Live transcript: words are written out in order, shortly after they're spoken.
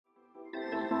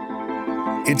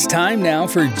It's time now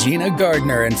for Gina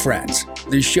Gardner and Friends,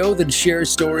 the show that shares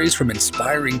stories from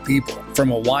inspiring people from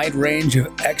a wide range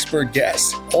of expert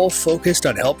guests, all focused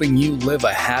on helping you live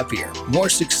a happier, more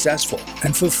successful,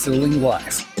 and fulfilling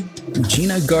life.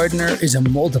 Gina Gardner is a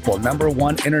multiple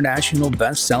 #1 international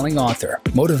best-selling author,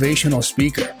 motivational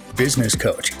speaker, business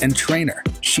coach, and trainer.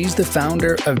 She's the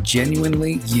founder of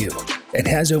Genuinely You and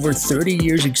has over 30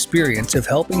 years experience of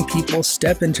helping people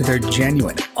step into their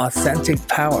genuine, authentic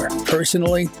power,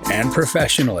 personally and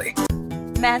professionally.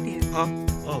 Matthew. Huh?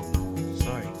 Oh,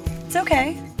 sorry. It's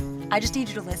okay. I just need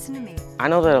you to listen to me. I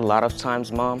know that a lot of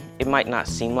times, Mom, it might not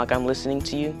seem like I'm listening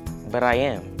to you, but I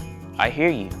am. I hear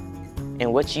you.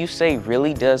 And what you say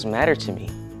really does matter to me.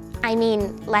 I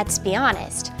mean, let's be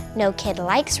honest. No kid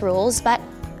likes rules, but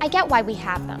I get why we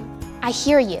have them. I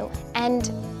hear you, and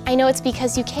I know it's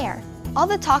because you care. All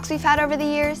the talks we've had over the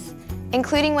years,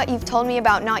 including what you've told me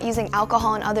about not using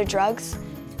alcohol and other drugs,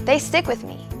 they stick with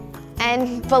me.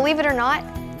 And believe it or not,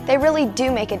 they really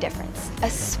do make a difference,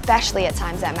 especially at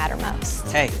times that matter most.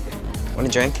 Hey, want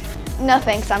a drink? No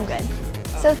thanks, I'm good.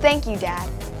 So thank you, Dad,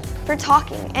 for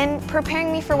talking and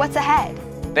preparing me for what's ahead.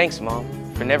 Thanks, Mom,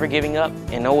 for never giving up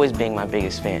and always being my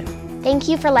biggest fan. Thank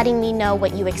you for letting me know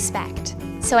what you expect,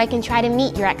 so I can try to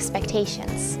meet your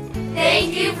expectations.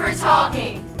 Thank you for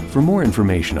talking. For more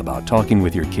information about talking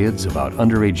with your kids about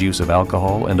underage use of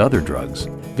alcohol and other drugs,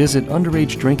 visit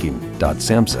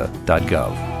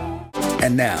underagedrinking.samhsa.gov.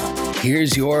 And now,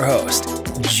 here's your host,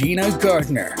 Gina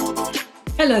Gardner.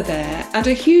 Hello there, and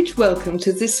a huge welcome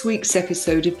to this week's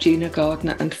episode of Gina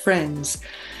Gardner and Friends.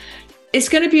 It's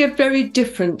going to be a very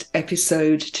different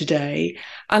episode today,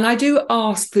 and I do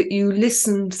ask that you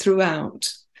listen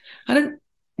throughout. I don't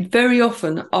very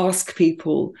often ask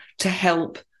people to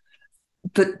help,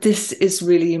 but this is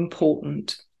really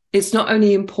important. It's not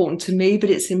only important to me, but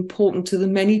it's important to the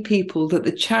many people that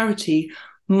the charity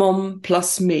Mom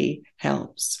Plus Me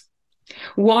helps.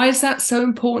 Why is that so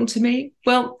important to me?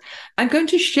 Well, I'm going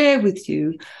to share with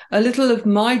you a little of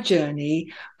my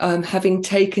journey, having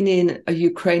taken in a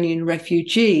Ukrainian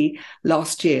refugee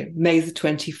last year, May the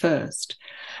 21st.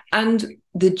 And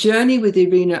the journey with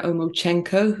Irina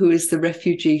Omulchenko, who is the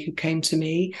refugee who came to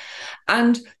me,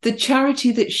 and the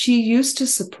charity that she used to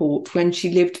support when she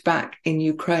lived back in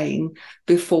Ukraine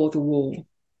before the war.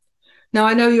 Now,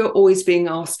 I know you're always being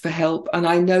asked for help, and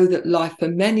I know that life for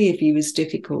many of you is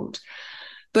difficult.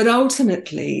 But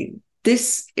ultimately,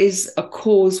 this is a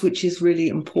cause which is really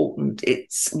important.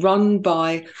 It's run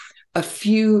by a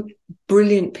few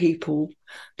brilliant people.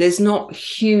 There's not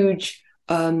huge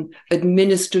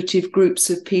administrative groups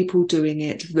of people doing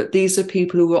it, but these are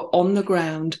people who are on the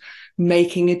ground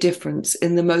making a difference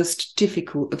in the most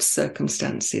difficult of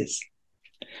circumstances.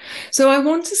 So I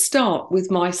want to start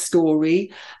with my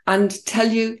story and tell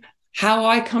you how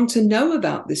I come to know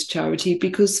about this charity,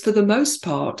 because for the most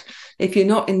part, if you're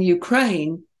not in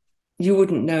Ukraine, you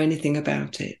wouldn't know anything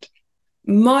about it.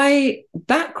 My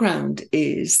background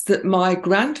is that my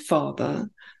grandfather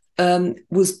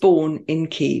was born in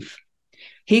Kyiv.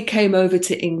 He came over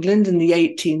to England in the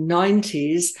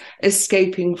 1890s,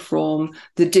 escaping from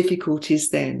the difficulties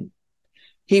then.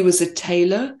 He was a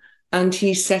tailor, and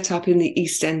he set up in the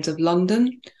East End of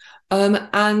London,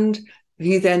 and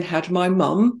he then had my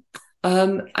mum.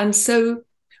 And so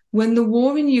when the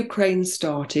war in Ukraine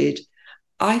started,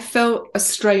 I felt a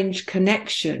strange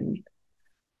connection.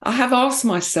 I have asked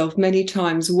myself many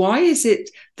times, why is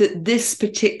it that this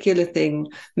particular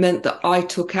thing meant that I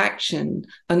took action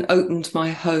and opened my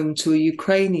home to a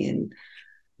Ukrainian,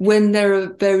 when there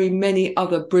are very many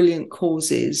other brilliant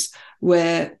causes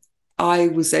where I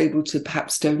was able to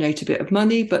perhaps donate a bit of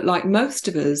money, but like most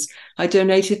of us, I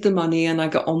donated the money and I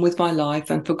got on with my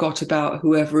life and forgot about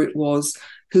whoever it was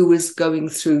who was going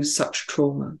through such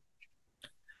trauma.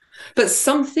 But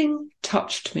something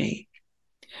touched me.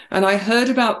 And I heard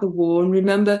about the war, and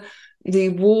remember the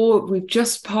war, we've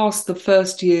just passed the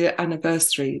first year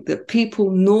anniversary, that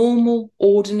people, normal,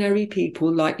 ordinary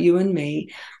people like you and me,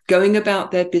 going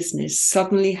about their business,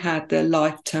 suddenly had their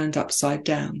life turned upside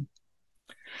down.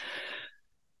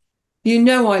 You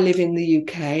know, I live in the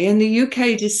UK, and the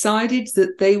UK decided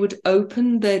that they would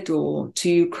open their door to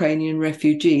Ukrainian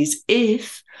refugees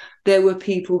if there were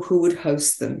people who would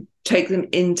host them, take them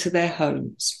into their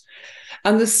homes.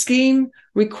 And the scheme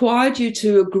required you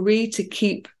to agree to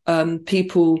keep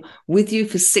people with you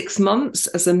for 6 months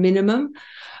as a minimum,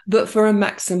 but for a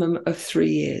maximum of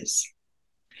 3 years.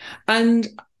 And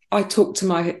I talked to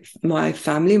my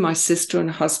family, my sister and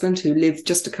husband who live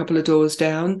just a couple of doors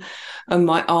down, and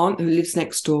my aunt who lives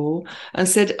next door, and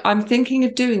said, I'm thinking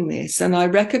of doing this, and I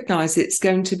recognise it's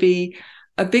going to be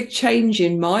a big change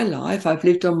in my life. I've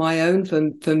lived on my own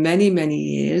for many, many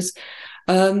years,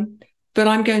 but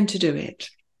I'm going to do it.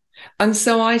 And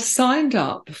so I signed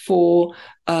up for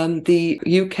the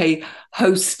UK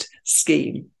host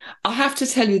scheme. I have to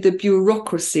tell you, the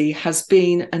bureaucracy has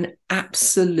been an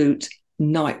absolute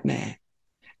nightmare.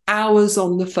 Hours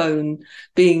on the phone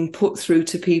being put through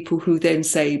to people who then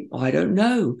say, I don't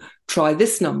know, try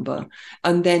this number.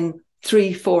 And then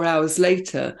 3-4 hours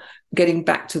later, getting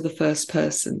back to the first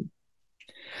person.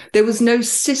 There was no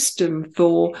system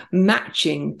for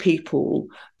matching people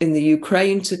in the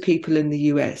Ukraine to people in the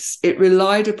US. It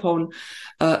relied upon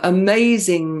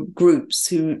amazing groups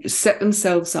who set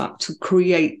themselves up to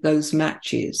create those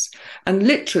matches. And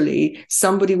literally,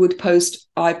 somebody would post,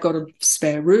 I've got a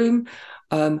spare room.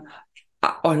 And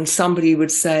somebody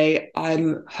would say,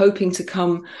 I'm hoping to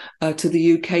come to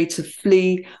the UK to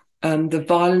flee the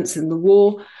violence in the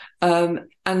war.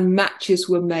 And matches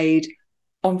were made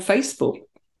on Facebook.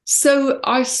 So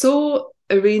I saw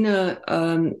Irina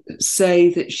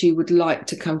say that she would like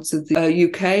to come to the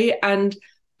UK, and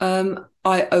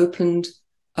I opened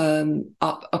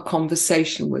up a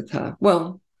conversation with her.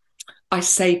 Well, I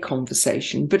say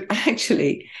conversation, but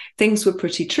actually things were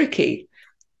pretty tricky.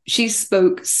 She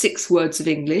spoke 6 words of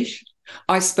English.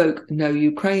 I spoke no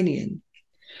Ukrainian.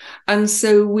 And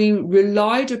so we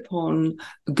relied upon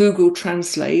Google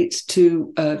Translate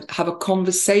to have a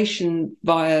conversation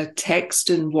via text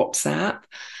and WhatsApp.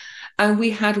 And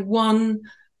we had one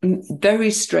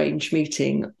very strange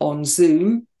meeting on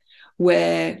Zoom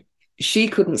where she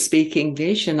couldn't speak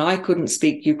English and I couldn't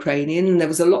speak Ukrainian. And there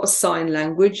was a lot of sign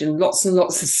language and lots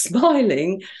of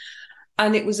smiling.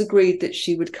 And it was agreed that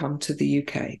she would come to the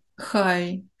UK.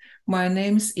 Hi, my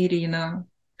name is Irina.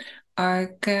 I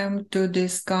came to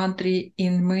this country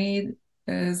in May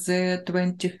the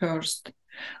 21st.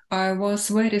 I was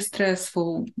very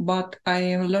stressful, but I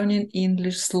am learning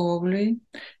English slowly,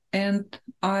 and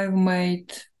I've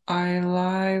made a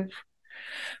life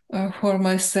for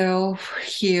myself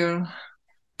here.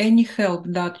 Any help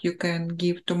that you can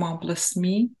give to Mom plus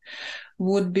me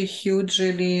would be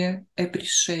hugely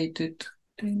appreciated.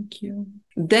 Thank you.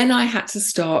 Then I had to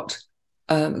start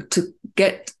to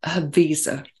get her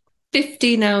visa.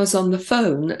 15 hours on the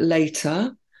phone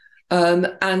later,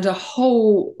 and a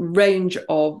whole range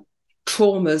of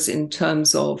traumas in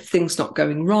terms of things not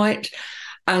going right.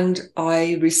 And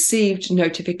I received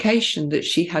notification that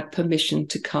she had permission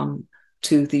to come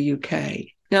to the UK.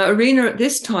 Now, Irina at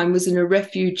this time was in a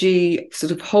refugee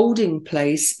sort of holding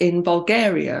place in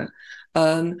Bulgaria,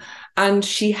 and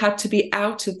she had to be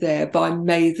out of there by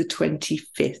May the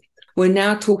 25th. We're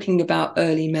now talking about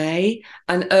early May,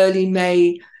 and early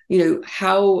May,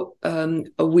 how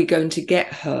are we going to get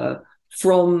her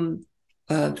from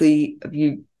the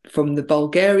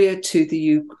Bulgaria to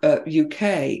the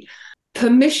UK?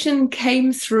 Permission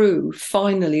came through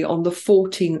finally on the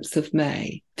 14th of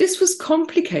May. This was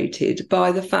complicated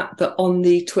by the fact that on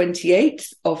the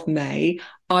 28th of May,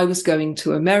 I was going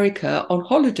to America on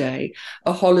holiday,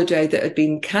 a holiday that had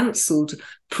been cancelled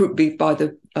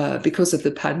because of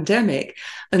the pandemic.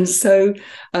 And so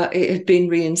it had been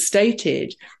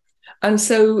reinstated. And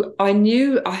so I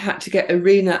knew I had to get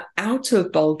Irina out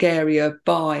of Bulgaria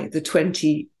by the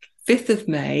 25th of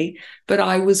May, but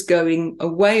I was going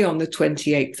away on the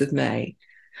 28th of May.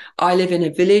 I live in a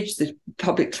village. The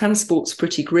public transport's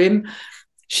pretty grim.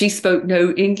 She spoke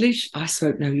no English. I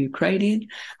spoke no Ukrainian.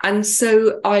 And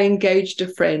so I engaged a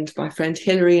friend, my friend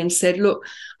Hillary, and said, look,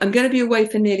 I'm going to be away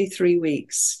for nearly 3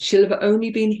 weeks. She'll have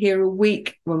only been here a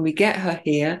week when we get her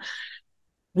here.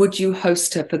 Would you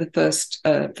host her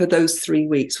for those 3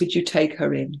 weeks? Would you take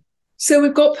her in? So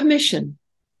we've got permission.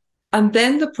 And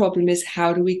then the problem is,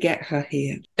 how do we get her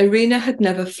here? Irina had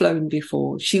never flown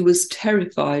before. She was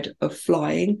terrified of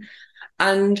flying.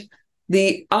 And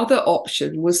the other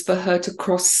option was for her to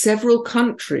cross several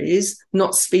countries,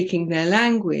 not speaking their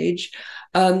language.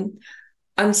 And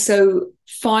so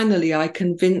finally, I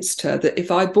convinced her that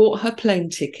if I bought her plane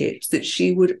ticket, that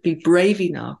she would be brave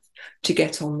enough to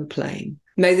get on the plane.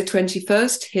 May the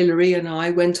 21st, Hillary and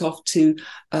I went off to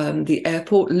the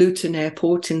airport, Luton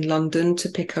Airport in London, to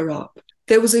pick her up.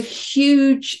 There was a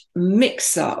huge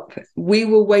mix-up. We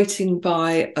were waiting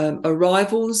by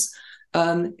arrivals.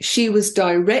 She was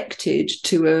directed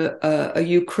to a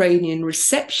Ukrainian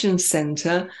reception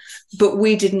center, but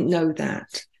we didn't know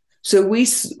that. So we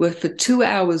were for 2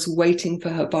 hours waiting for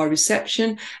her by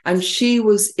reception, and she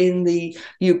was in the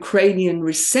Ukrainian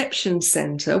reception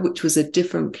center, which was a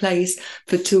different place,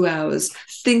 for 2 hours,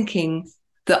 thinking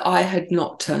that I had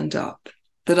not turned up,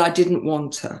 that I didn't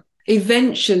want her.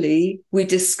 Eventually, we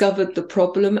discovered the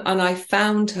problem, and I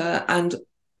found her, and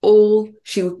All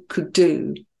she could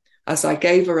do as I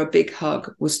gave her a big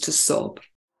hug was to sob.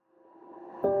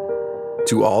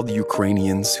 To all the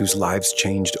Ukrainians whose lives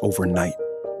changed overnight.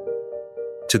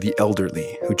 To the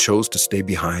elderly who chose to stay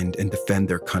behind and defend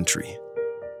their country.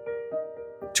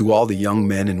 To all the young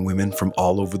men and women from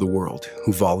all over the world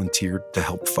who volunteered to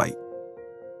help fight.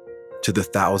 To the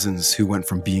thousands who went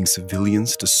from being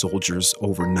civilians to soldiers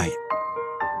overnight.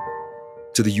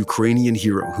 To the Ukrainian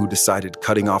hero who decided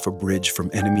cutting off a bridge from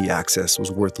enemy access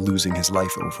was worth losing his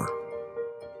life over.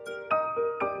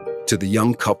 To the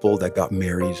young couple that got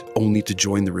married only to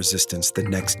join the resistance the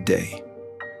next day.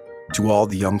 To all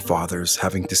the young fathers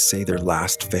having to say their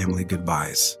last family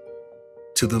goodbyes.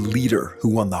 To the leader who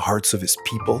won the hearts of his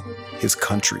people, his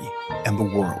country, and the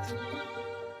world.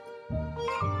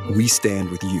 We stand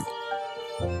with you.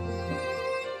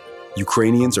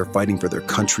 Ukrainians are fighting for their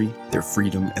country, their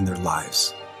freedom, and their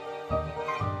lives.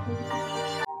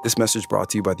 This message brought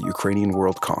to you by the Ukrainian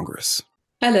World Congress.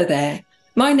 Hello there.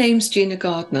 My name's Gina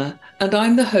Gardner, and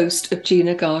I'm the host of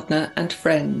Gina Gardner and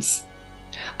Friends.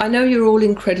 I know you're all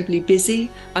incredibly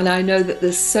busy, and I know that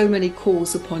there's so many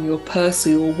calls upon your purse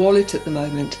or your wallet at the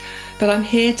moment, but I'm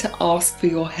here to ask for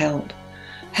your help.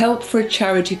 Help for a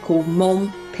charity called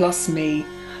Mom Plus Me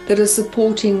that are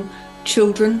supporting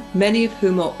children, many of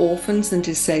whom are orphans and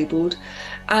disabled,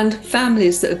 and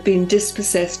families that have been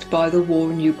dispossessed by the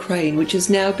war in Ukraine, which has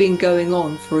now been going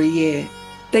on for a year.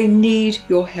 They need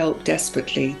your help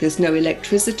desperately. There's no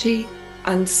electricity,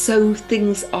 and so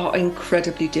things are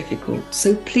incredibly difficult.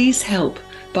 So please help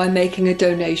by making a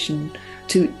donation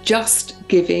to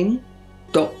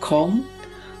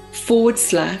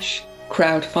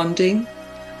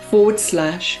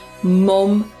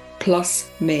justgiving.com/crowdfunding/Mom Plus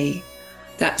Me.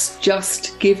 That's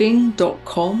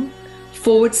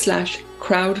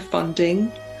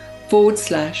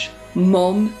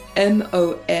justgiving.com/crowdfunding/Mom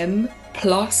MOM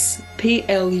plus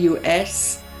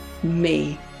PLUS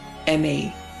me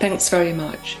ME. Thanks very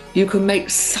much. You can make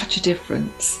such a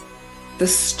difference. The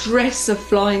stress of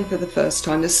flying for the first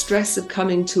time, the stress of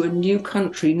coming to a new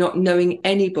country, not knowing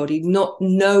anybody, not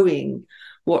knowing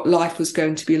what life was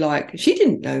going to be like. She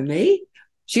didn't know me.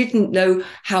 She didn't know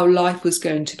how life was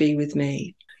going to be with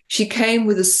me. She came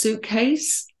with a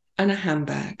suitcase and a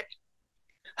handbag.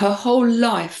 Her whole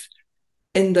life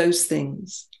in those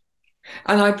things.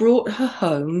 And I brought her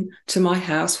home to my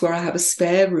house where I have a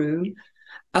spare room,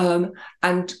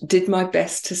 and did my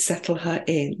best to settle her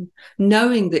in,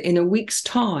 knowing that in a week's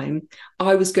time,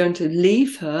 I was going to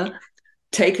leave her,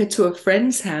 take her to a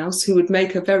friend's house who would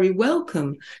make her very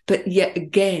welcome, but yet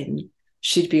again,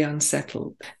 she'd be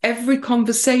unsettled. Every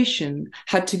conversation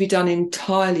had to be done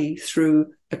entirely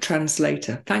through a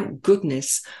translator. Thank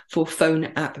goodness for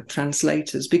phone app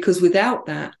translators, because without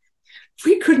that,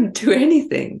 we couldn't do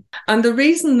anything. And the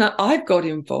reason that I've got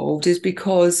involved is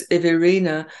because of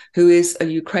Irina, who is a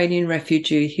Ukrainian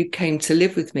refugee who came to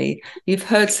live with me. You've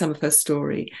heard some of her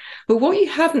story. But what you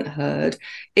haven't heard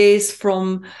is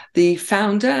from the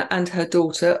founder and her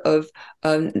daughter of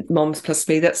Moms Plus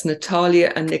Me, that's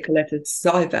Natalia and Nicoletta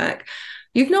Zivak.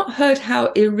 You've not heard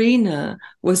how Irina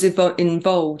was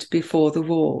involved before the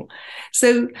war.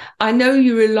 So I know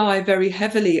you rely very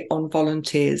heavily on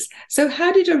volunteers. So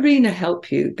how did Irina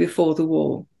help you before the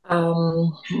war? I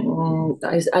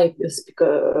speak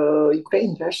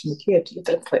Ukrainian, Russian,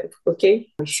 okay?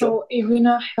 So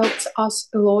Irina helped us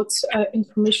a lot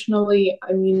informationally.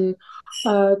 I mean,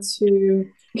 to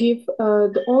give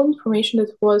the all information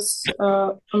that was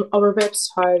on our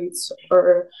website,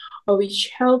 or which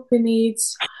help we need,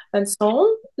 and so on.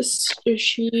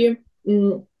 She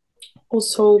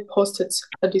also posted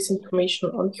this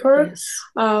information on her. Yes.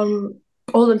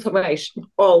 All information,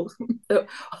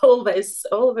 always,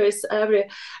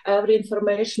 every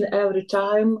information, every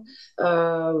time.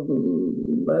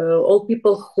 All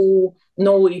people who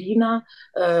know Irina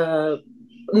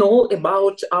know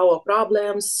about our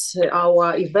problems,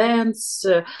 our events,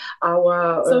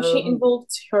 our. So she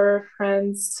involved her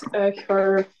friends,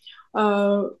 her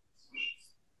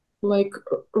like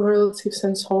relatives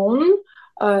and so on,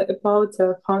 about the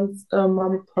fund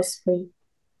Mom Plus Me.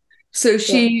 So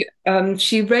she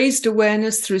raised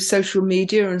awareness through social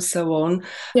media and so on.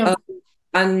 Yeah.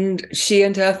 And she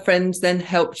and her friends then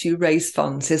helped you raise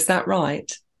funds. Is that right?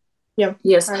 Yeah.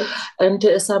 Yes. Right. And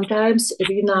sometimes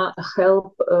Irina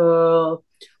help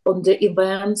on the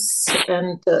events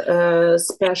and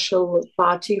special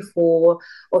party for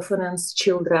orphans,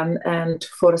 children, and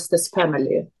forester's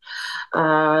family.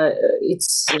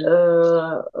 It's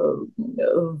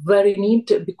very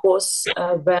neat because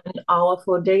when our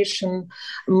foundation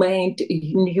made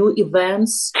new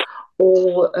events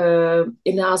or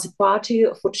in another party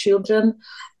for children,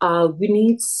 we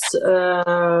need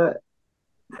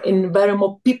in very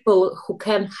more people who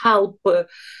can help with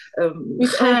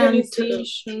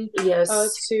organization,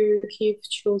 to give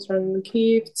children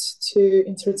gifts, to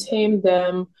entertain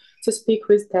them, to speak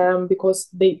with them, because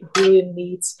they really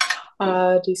need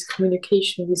this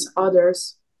communication with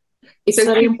others. It's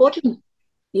very important.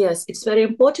 Yes, it's very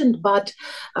important. But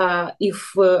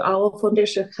if our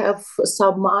foundation have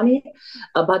some money,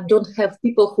 but don't have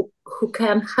people who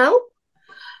can help,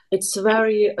 it's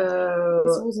very. It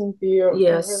wasn't be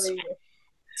really.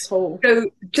 So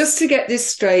just to get this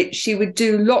straight, she would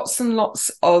do lots and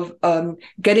lots of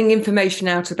getting information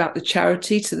out about the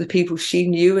charity to the people she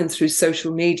knew and through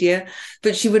social media,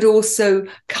 but she would also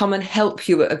come and help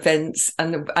you at events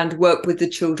and work with the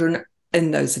children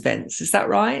in those events. Is that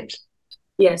right?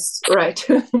 Yes, right.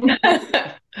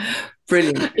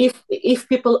 Brilliant. If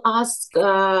people ask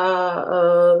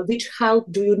which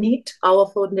help do you need, our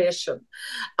foundation,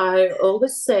 I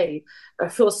always say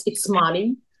first it's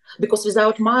money, because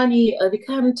without money we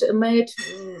can't make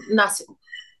nothing.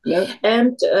 Yeah.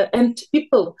 And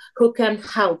people who can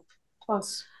help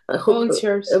us.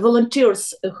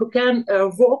 Volunteers who can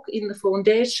work in the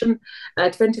foundation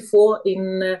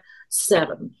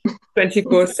 24/7.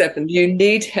 24/7. You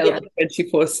need help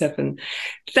 24/7.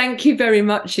 Thank you very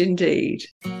much indeed.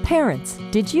 Parents,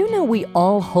 did you know we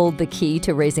all hold the key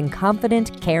to raising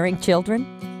confident, caring children?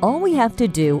 All we have to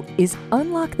do is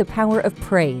unlock the power of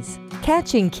praise.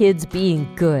 Catching kids being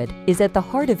good is at the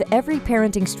heart of every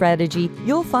parenting strategy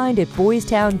you'll find at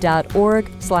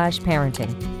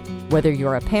boystown.org/parenting. Whether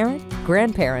you're a parent,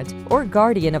 grandparent, or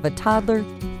guardian of a toddler,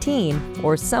 teen,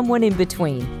 or someone in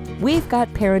between, we've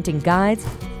got parenting guides,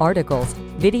 articles,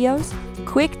 videos,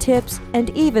 quick tips, and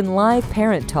even live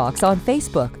parent talks on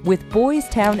Facebook with Boys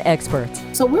Town experts.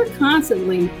 So we're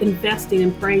constantly investing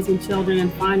in praising children and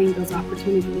finding those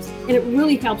opportunities. And it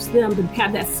really helps them to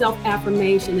have that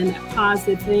self-affirmation and that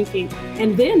positive thinking.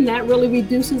 And then that really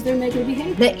reduces their negative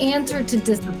behavior. The answer to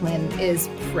discipline is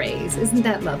praise. Isn't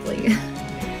that lovely?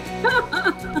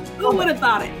 Who would have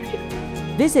thought it?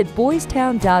 Visit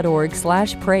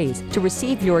boystown.org/praise to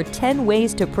receive your 10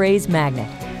 Ways to Praise magnet.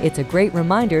 It's a great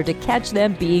reminder to catch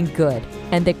them being good,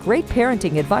 and that great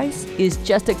parenting advice is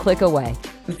just a click away.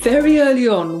 Very early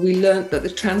on, we learned that the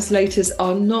translators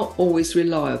are not always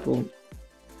reliable.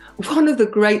 One of the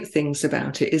great things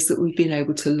about it is that we've been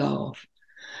able to laugh.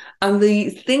 And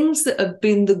the things that have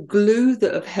been the glue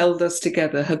that have held us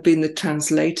together have been the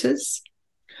translators,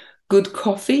 good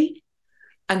coffee,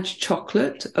 and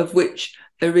chocolate, of which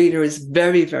Irina is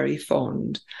very, very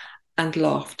fond, and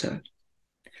laughter.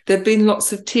 There have been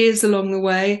lots of tears along the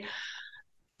way.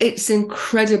 It's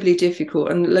incredibly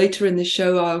difficult. And later in the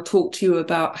show, I'll talk to you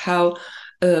about how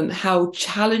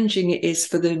challenging it is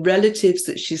for the relatives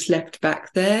that she's left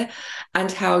back there,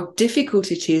 and how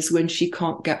difficult it is when she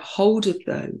can't get hold of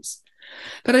those.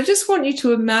 But I just want you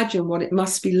to imagine what it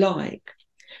must be like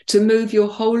to move your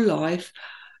whole life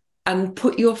and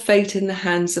put your fate in the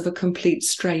hands of a complete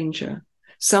stranger,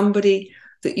 somebody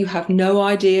that you have no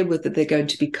idea whether they're going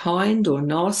to be kind or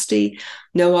nasty,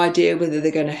 no idea whether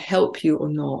they're going to help you or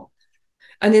not.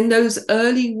 And in those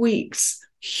early weeks,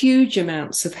 huge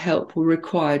amounts of help were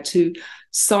required to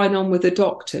sign on with a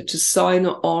doctor, to sign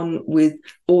on with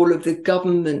all of the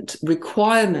government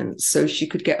requirements so she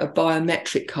could get a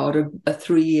biometric card, a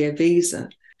 3-year visa.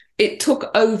 It took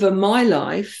over my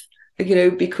life,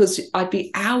 because I'd be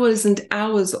hours and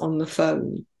hours on the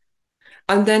phone.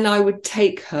 And then I would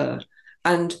take her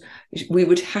and we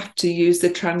would have to use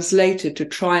the translator to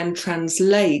try and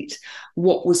translate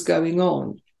what was going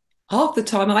on. Half the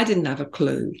time I didn't have a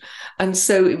clue. And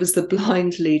so it was the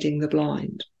blind leading the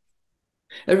blind.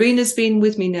 Irina's been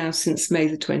with me now since May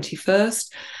the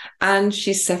 21st, and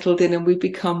she's settled in and we've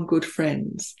become good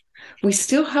friends. We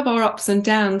still have our ups and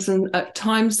downs, and at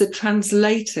times the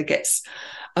translator gets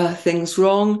things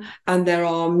wrong, and there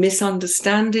are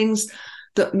misunderstandings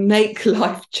that make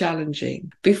life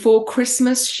challenging. Before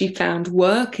Christmas, she found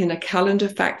work in a calendar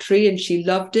factory and she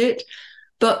loved it,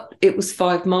 but it was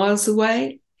 5 miles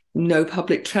away, no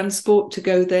public transport to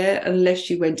go there unless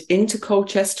you went into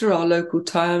Colchester, our local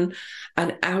town,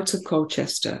 and out of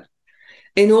Colchester.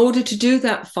 In order to do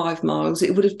that 5 miles,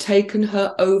 it would have taken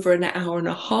her over an hour and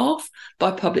a half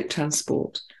by public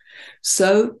transport.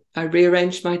 So I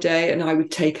rearranged my day and I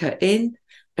would take her in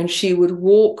and she would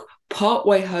walk part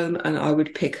way home and I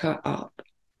would pick her up.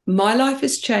 My life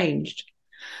has changed.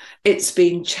 It's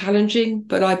been challenging,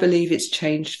 but I believe it's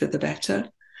changed for the better.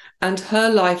 And her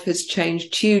life has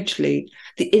changed hugely.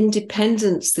 The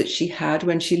independence that she had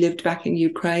when she lived back in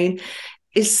Ukraine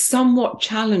is somewhat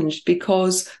challenged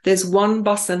because there's one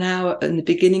bus an hour in the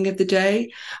beginning of the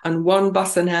day and one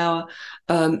bus an hour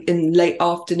in late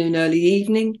afternoon, early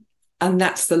evening, and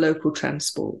that's the local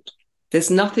transport. There's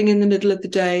nothing in the middle of the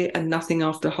day and nothing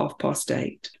after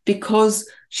 8:30. Because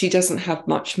she doesn't have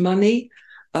much money,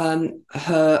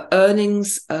 her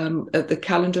earnings at the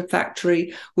calendar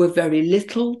factory were very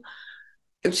little.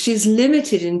 She's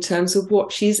limited in terms of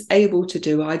what she's able to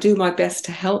do. I do my best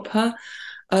to help her.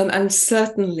 And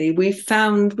certainly we've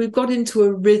got into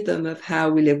a rhythm of how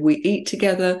we live. We eat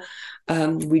together.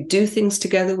 We do things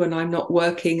together when I'm not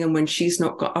working and when she's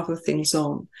not got other things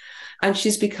on. And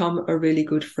she's become a really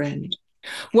good friend.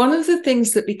 One of the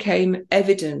things that became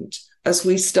evident as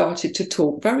we started to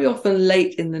talk, very often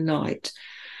late in the night,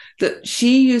 that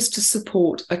she used to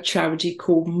support a charity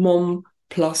called Mom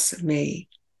Plus Me.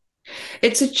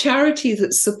 It's a charity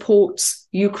that supports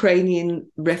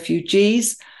Ukrainian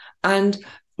refugees and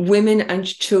women and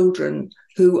children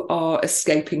who are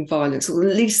escaping violence, or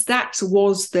at least that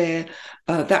was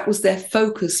their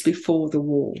focus before the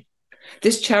war.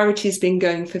 This charity has been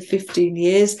going for 15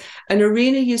 years, and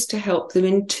Irina used to help them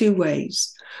in two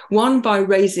ways. One, by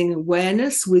raising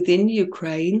awareness within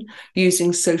Ukraine,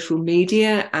 using social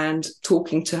media and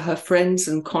talking to her friends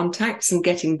and contacts and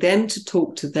getting them to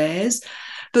talk to theirs,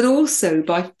 but also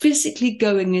by physically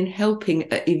going and helping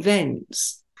at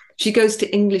events. She goes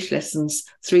to English lessons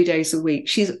 3 days a week.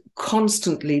 She's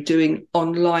constantly doing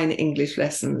online English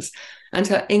lessons, and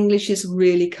her English is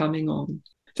really coming on.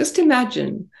 Just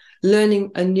imagine learning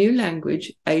a new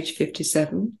language, age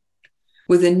 57,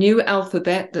 with a new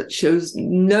alphabet that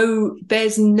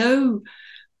bears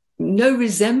no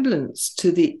resemblance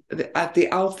to the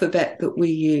alphabet that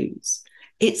we use.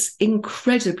 It's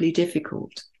incredibly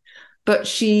difficult, but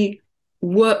she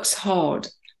works hard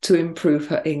to improve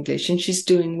her English, and she's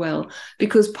doing well,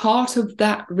 because part of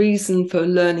that reason for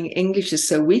learning English is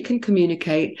so we can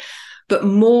communicate, but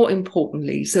more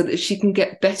importantly, so that she can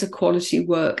get better quality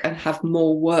work and have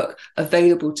more work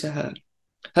available to her.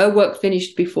 Her work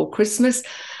finished before Christmas,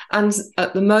 and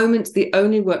at the moment, the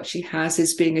only work she has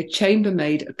is being a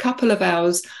chambermaid, a couple of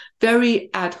hours, very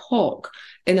ad hoc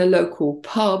in a local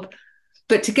pub.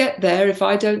 But to get there, if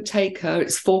I don't take her,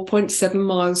 it's 4.7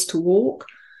 miles to walk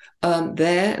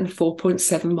there and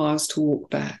 4.7 miles to walk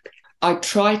back. I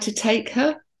try to take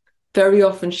her. Very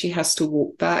often she has to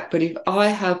walk back, but if I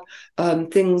have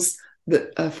things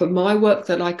that for my work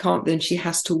that I can't, then she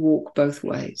has to walk both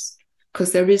ways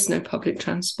because there is no public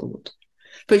transport.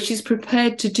 But she's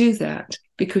prepared to do that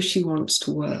because she wants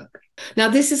to work. Now,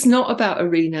 this is not about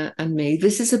Irina and me.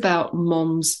 This is about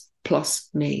Moms Plus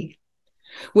Me.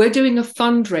 We're doing a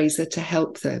fundraiser to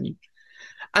help them.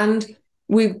 And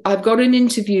I've got an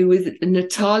interview with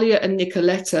Natalia and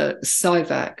Nicoletta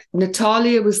Sivak.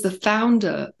 Natalia was the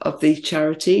founder of the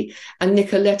charity, and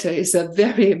Nicoletta is a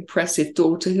very impressive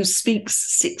daughter who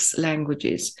speaks 6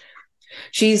 languages.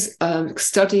 She's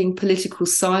studying political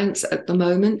science at the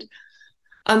moment,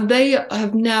 and they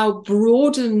have now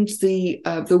broadened the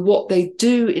what they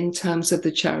do in terms of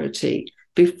the charity.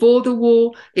 Before the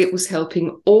war, it was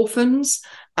helping orphans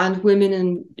and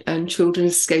women and children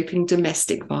escaping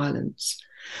domestic violence.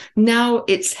 Now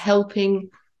it's helping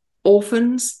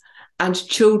orphans and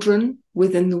children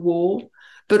within the war,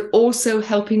 but also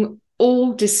helping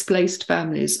all displaced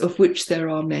families, of which there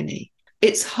are many.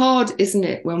 It's hard, isn't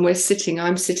it, when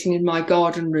I'm sitting in my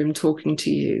garden room talking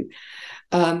to you,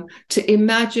 to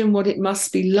imagine what it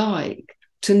must be like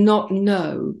to not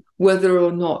know whether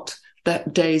or not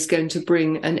that day is going to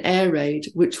bring an air raid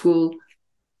which will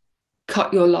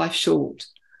cut your life short,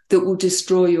 that will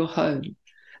destroy your home,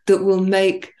 that will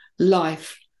make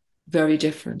life very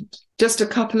different. Just a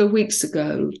couple of weeks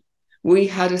ago, we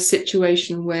had a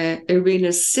situation where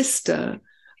Irina's sister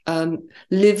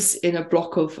lives in a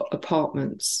block of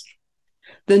apartments.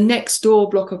 The next door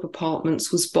block of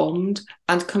apartments was bombed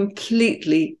and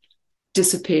completely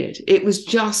disappeared. It was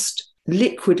just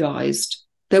liquidized.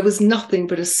 There was nothing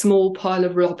but a small pile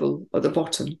of rubble at the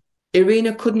bottom.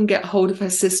 Irina couldn't get hold of her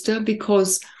sister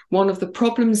because one of the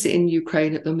problems in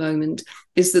Ukraine at the moment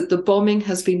is that the bombing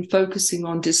has been focusing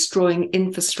on destroying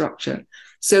infrastructure.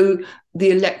 So the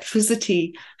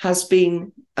electricity has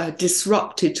been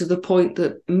disrupted to the point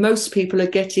that most people are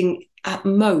getting at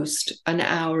most an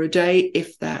hour a day,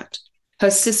 if that.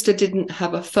 Her sister didn't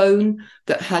have a phone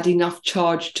that had enough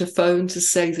charge to phone to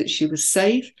say that she was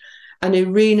safe. And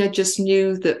Irina just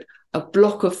knew that a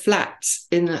block of flats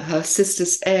in her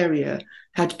sister's area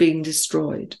had been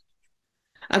destroyed.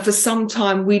 And for some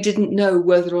time, we didn't know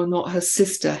whether or not her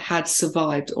sister had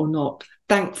survived or not.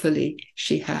 Thankfully,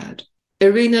 she had.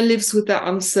 Irina lives with that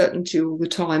uncertainty all the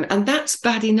time, and that's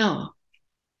bad enough.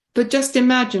 But just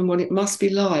imagine what it must be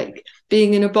like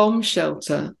being in a bomb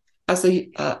shelter as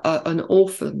an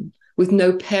orphan with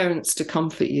no parents to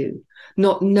comfort you,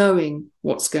 not knowing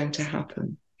what's going to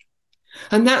happen.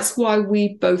 And that's why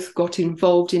we both got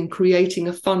involved in creating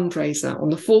a fundraiser. On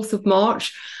the 4th of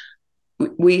March,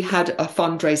 we had a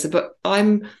fundraiser, but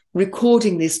I'm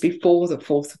recording this before the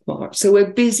 4th of March. So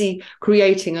we're busy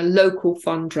creating a local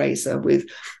fundraiser with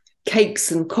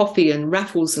cakes and coffee and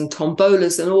raffles and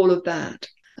tombolas and all of that.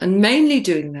 And mainly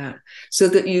doing that so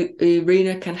that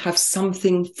Irina can have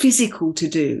something physical to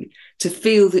do, to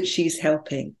feel that she's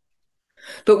helping.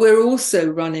 But we're also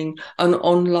running an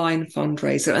online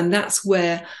fundraiser, and that's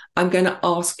where I'm going to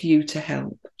ask you to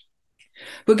help.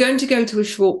 We're going to go to a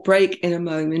short break in a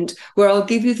moment where I'll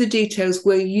give you the details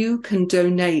where you can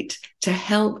donate to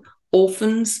help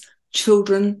orphans,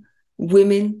 children,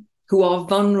 women who are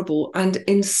vulnerable and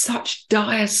in such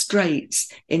dire straits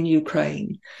in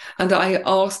Ukraine. And I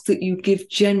ask that you give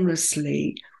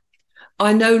generously.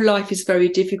 I know life is very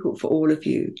difficult for all of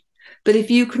you, but if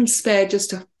you can spare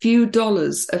just a few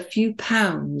dollars, a few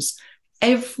pounds,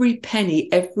 every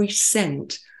penny, every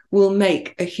cent will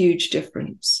make a huge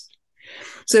difference.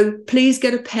 So please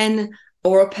get a pen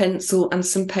or a pencil and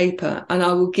some paper, and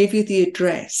I will give you the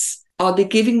address. I'll be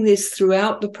giving this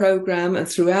throughout the program and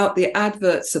throughout the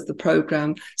adverts of the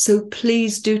program. So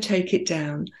please do take it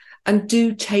down and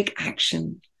do take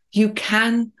action. You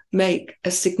can make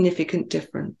a significant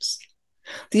difference.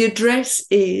 The address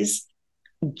is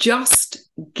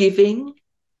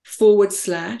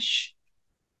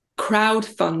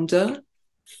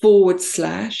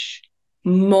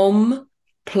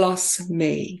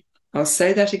I'll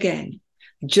say that again.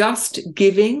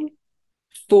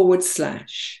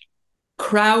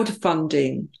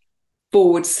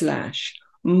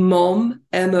 justgiving/crowdfunding/mom,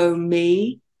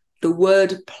 M-O-me, the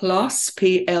word plus,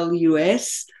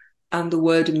 P-L-U-S, and the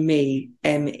word me,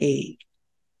 M-E.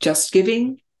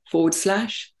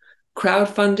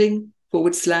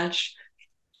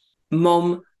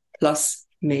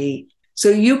 justgiving/crowdfunding/mom+me. So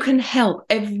you can help.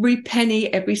 Every penny,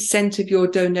 every cent of your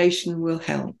donation will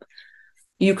help.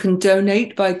 You can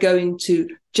donate by going to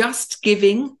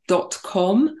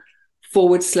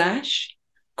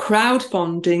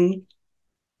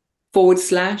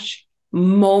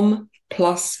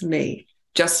justgiving.com/crowdfunding/mom+me.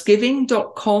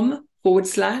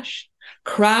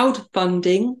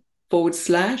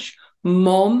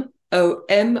 justgiving.com/crowdfunding/mom,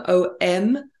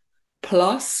 O-M-O-M,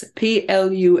 plus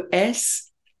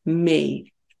P-L-U-S,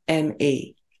 me,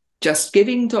 M-E.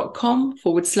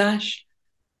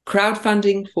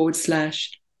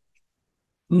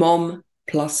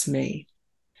 justgiving.com/crowdfunding/mom+me.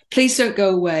 Please don't go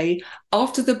away.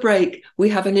 After the break, we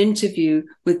have an interview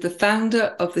with the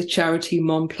founder of the charity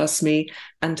Mom+me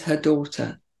and her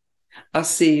daughter. I'll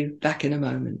see you back in a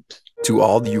moment. To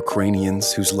all the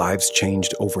Ukrainians whose lives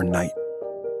changed overnight,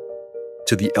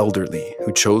 to the elderly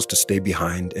who chose to stay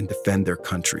behind and defend their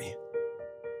country,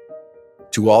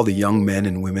 to all the young men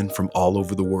and women from all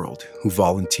over the world who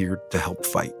volunteered to help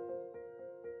fight,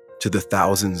 to the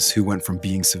thousands who went from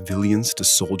being civilians to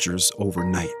soldiers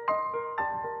overnight,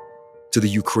 to the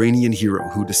Ukrainian hero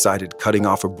who decided cutting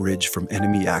off a bridge from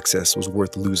enemy access was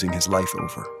worth losing his life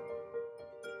over,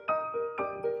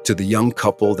 to the young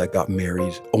couple that got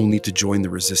married only to join the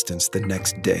resistance the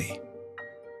next day,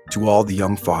 to all the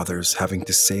young fathers having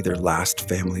to say their last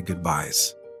family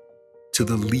goodbyes, to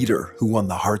the leader who won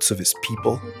the hearts of his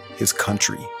people, his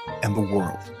country, and the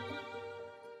world.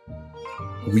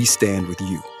 We stand with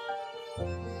you.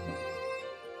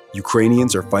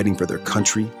 Ukrainians are fighting for their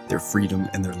country, their freedom,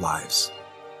 and their lives.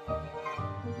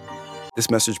 This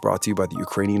message brought to you by the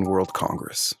Ukrainian World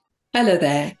Congress. Hello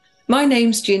there. My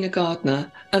name's Gina Gardner,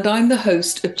 and I'm the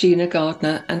host of Gina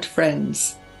Gardner and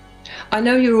Friends. I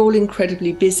know you're all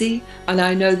incredibly busy, and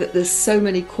I know that there's so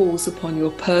many calls upon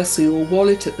your purse or your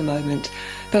wallet at the moment,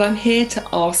 but I'm here to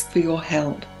ask for your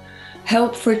help.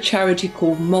 Help for a charity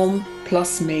called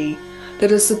Mom+me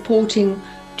that are supporting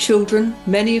children,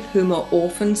 many of whom are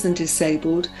orphans and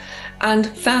disabled, and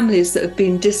families that have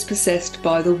been dispossessed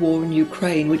by the war in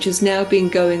Ukraine, which has now been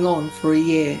going on for a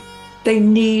year. They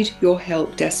need your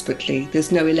help desperately.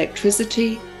 There's no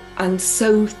electricity, and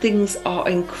so things are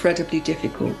incredibly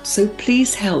difficult. So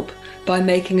please help by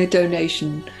making a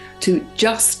donation to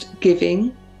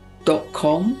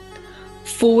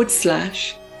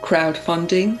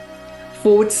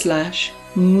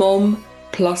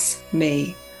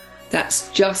justgiving.com/crowdfunding/mom+me. That's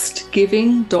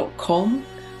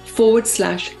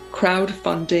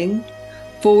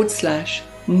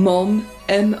justgiving.com/crowdfunding/mom,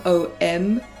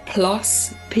 M-O-M,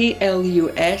 plus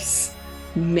P-L-U-S,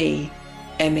 me,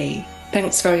 M-E.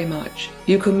 Thanks very much.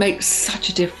 You can make such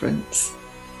a difference.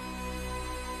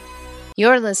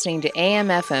 You're listening to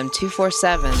AM/FM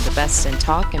 247, the best in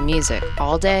talk and music,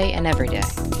 all day and every day.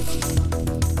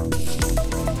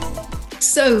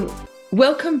 So,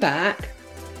 welcome back.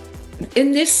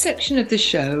 In this section of the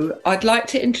show, I'd like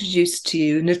to introduce to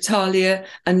you Natalia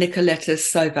and Nicoletta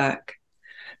Sivak.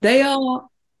 They are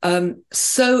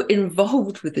so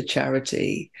involved with the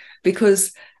charity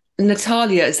because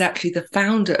Natalia is actually the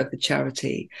founder of the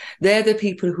charity. They're the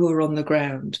people who are on the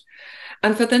ground.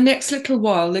 And for the next little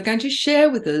while, they're going to share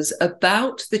with us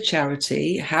about the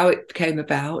charity, how it came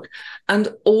about, and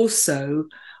also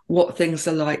what things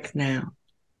are like now.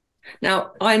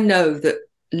 Now, I know that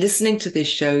listening to this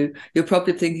show, you're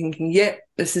probably thinking, yeah,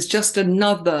 this is just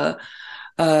another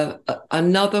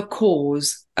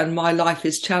cause and my life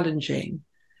is challenging.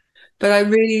 But I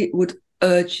really would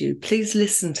urge you, please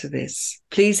listen to this.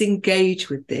 Please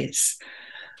engage with this.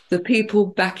 The people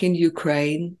back in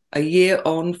Ukraine, a year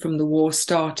on from the war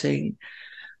starting,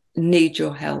 need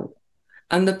your help.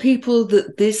 And the people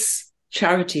that this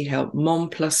charity help, Mom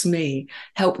Plus Me,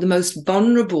 help the most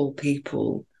vulnerable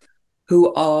people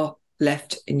who are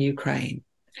left in Ukraine.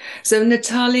 So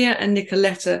Natalia and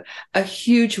Nicoletta, a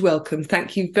huge welcome.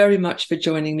 Thank you very much for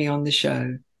joining me on the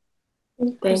show.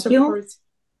 Thank you.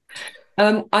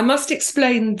 I must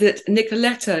explain that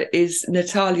Nicoletta is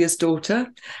Natalia's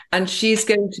daughter, and she's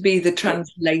going to be the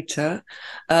translator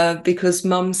because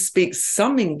Mum speaks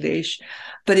some English,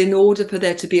 but in order for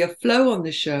there to be a flow on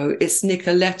the show, it's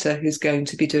Nicoletta who's going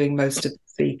to be doing most of the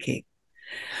speaking.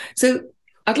 So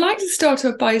I'd like to start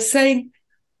off by saying,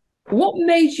 what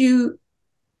made you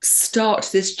start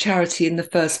this charity in the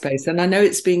first place? And I know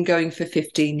it's been going for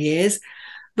 15 years,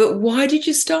 but why did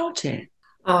you start it?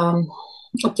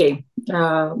 Okay.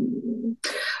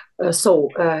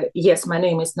 Yes, my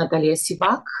name is Natalia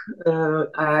Sivak.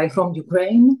 I'm from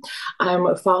Ukraine. I'm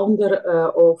a founder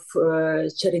of a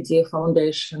charity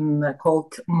foundation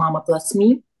called Mama Plus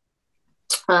Me.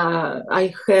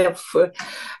 I have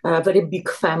a very big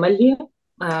family.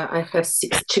 I have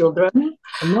 6 children.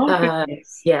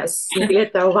 Yes,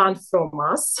 later one from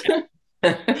us.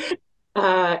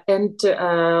 And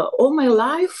all my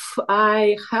life,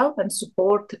 I help and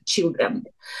support children,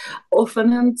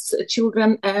 orphans,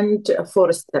 children, and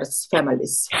foresters'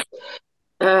 families.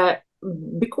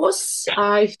 Because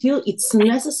I feel it's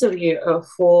necessary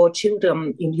for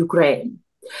children in Ukraine.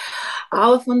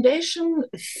 Our foundation,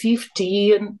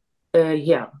 15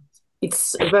 years.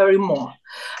 It's very more.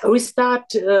 We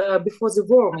start before the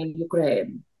war in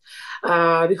Ukraine.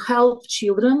 We help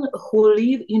children who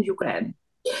live in Ukraine.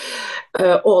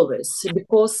 Always,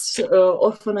 because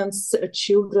orphans,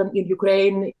 children in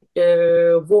Ukraine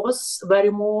was very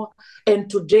more, and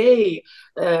today,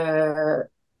 during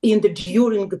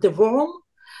the war,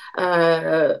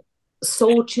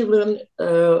 so children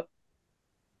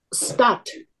start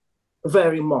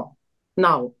very more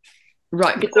now.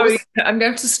 Right. Sorry, I'm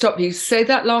going to stop you. Say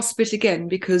that last bit again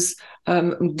because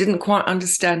didn't quite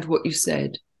understand what you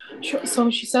said. Sure. So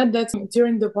she said that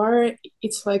during the war,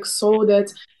 it's like so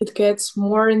that it gets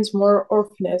more and more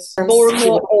orphans. More and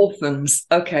more orphans.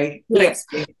 Okay. Yes.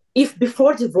 If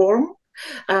before the war,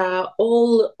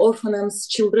 all orphans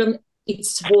children, it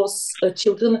was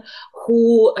children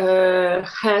who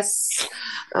has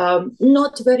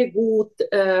not very good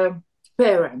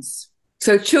parents.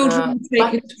 So children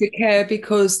taken into care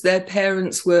because their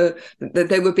parents were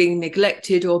being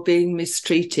neglected or being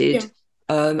mistreated. Yeah.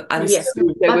 And yes, so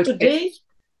but today,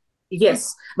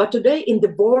 yes, but today in the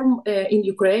war in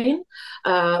Ukraine,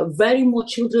 very more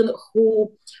children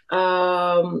who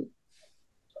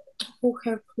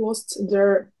have lost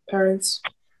their parents.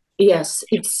 Yes,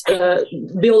 it's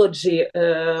biology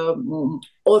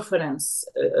orphans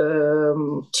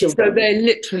children. So they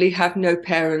literally have no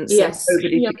parents. Yes,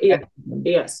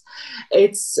 yes.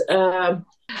 It's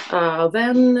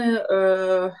when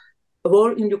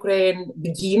war in Ukraine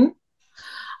began.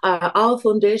 Our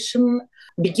foundation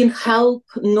begin help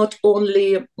not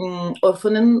only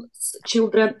orphans,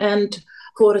 children, and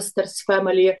foresters'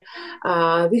 family.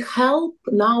 We help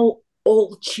now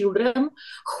all children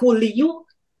who live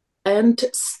and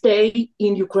stay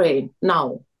in Ukraine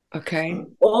now. Okay.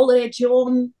 All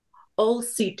region, all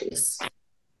cities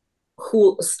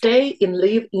who stay and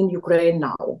live in Ukraine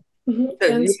now.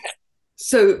 Mm-hmm.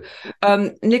 So,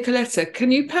 Nicoletta,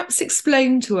 can you perhaps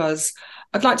explain to us?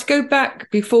 I'd like to go back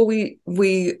before we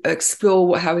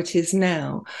explore how it is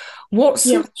now. What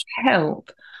sort of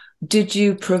help did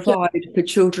you provide for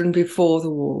children before the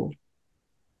war?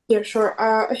 Yeah, sure.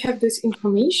 I have this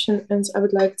information and I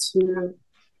would like to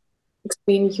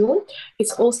explain you.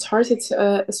 It's all started,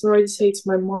 as I already said,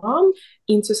 my mom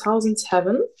in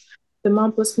 2007. The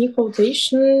Mom Plus Me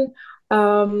Foundation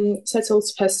settled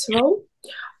festival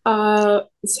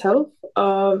itself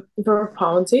were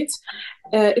founded.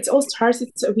 It all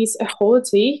started with a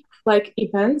holiday like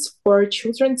event for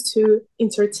children to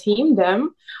entertain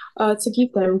them, to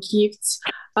give them gifts,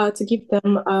 to give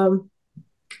them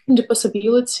the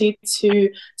possibility to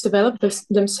develop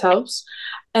themselves.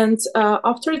 And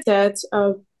after that,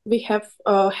 we have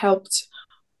helped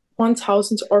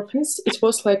 1,000 orphans. It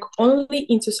was like only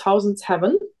in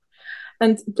 2007.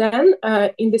 And then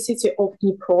in the city of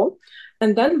Dnipro.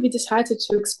 And then we decided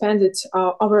to expand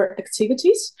our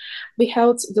activities. We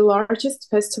held the largest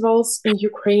festivals in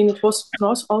Ukraine. It was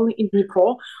not only in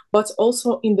Dnipro, but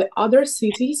also in the other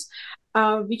cities,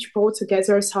 which brought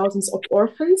together thousands of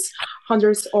orphans,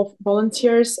 hundreds of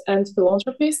volunteers and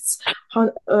philanthropists,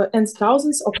 and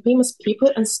thousands of famous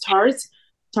people and stars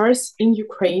in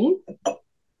Ukraine.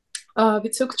 We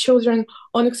took children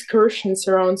on excursions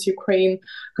around Ukraine,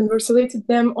 congratulated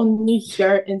them on New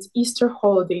Year and Easter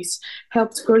holidays,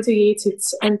 helped graduated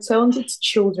and talented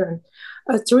children,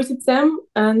 treated them,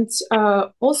 and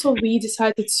also we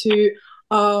decided to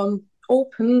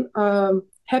open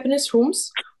happiness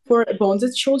rooms for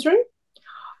bonded children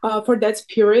for that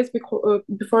period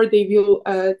before they will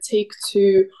take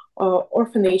to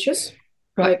orphanages.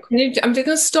 Right. I'm just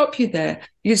going to stop you there.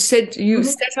 You said you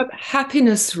set up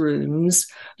happiness rooms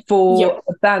for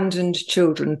abandoned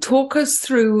children. Talk us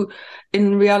through,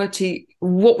 in reality,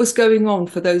 what was going on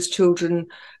for those children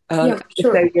sure.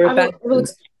 if they were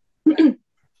abandoned.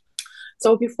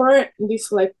 So before this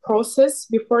process,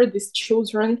 before these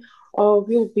children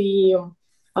will be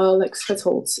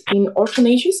settled in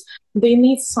orphanages, they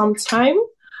need some time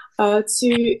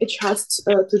to adjust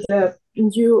to the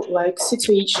new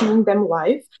situation in their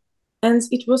life. And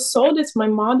it was so that my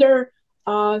mother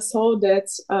saw that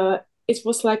it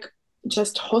was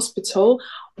just hospital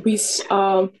with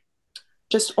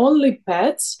just only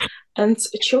beds, and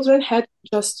children had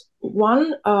just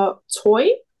one toy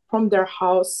from their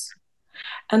house.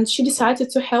 And she decided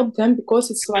to help them because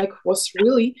it's was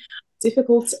really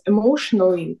difficult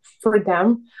emotionally for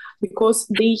them, because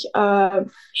they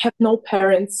have no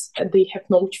parents, they have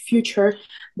no future,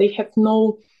 they have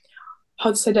no,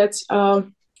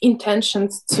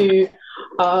 intentions to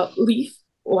live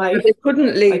life. They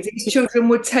couldn't leave. These children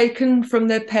were taken from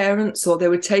their parents, or they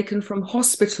were taken from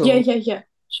hospital. Yeah.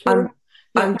 Sure.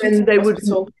 And then they would.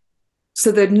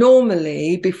 So that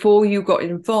normally, before you got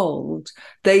involved,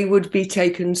 they would be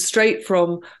taken straight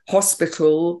from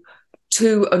hospital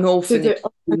to an orphanage,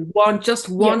 one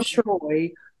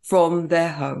boy from their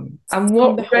home. And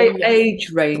what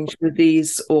age range were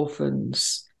these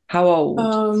orphans? How old?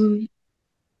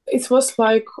 It was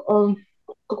какого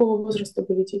возраста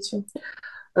были дети?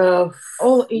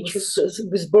 All ages.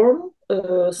 Was born,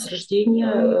 с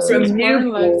рождения, from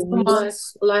newborn,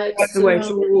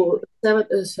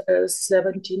 to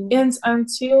 17. And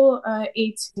until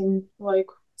 18,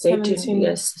 17.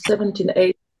 Yes, 17,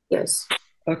 18, yes.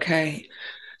 Okay.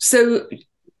 So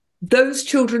those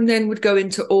children then would go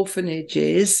into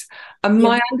orphanages. And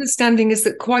my understanding is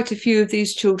that quite a few of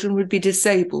these children would be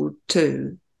disabled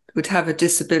too, would have a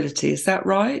disability. Is that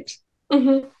right?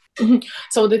 Mm-hmm. Mm-hmm.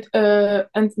 So that,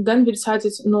 and then we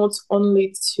decided not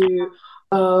only to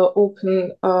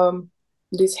open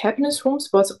these happiness rooms,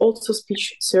 but also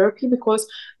speech therapy, because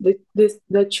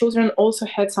the children also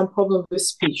had some problem with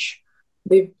speech.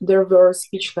 They were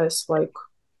speechless,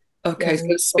 Okay,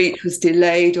 so speech was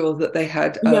delayed, or that they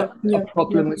had a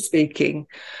problem with speaking.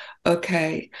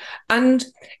 Okay. And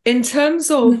in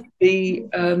terms of the,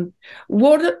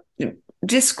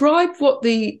 describe what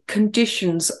the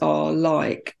conditions are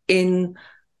like in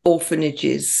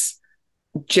orphanages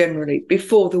generally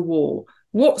before the war.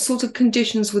 What sort of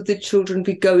conditions would the children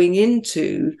be going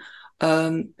into?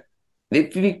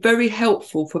 It'd be very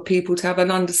helpful for people to have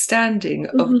an understanding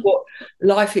of what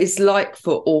life is like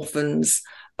for orphans,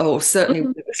 or certainly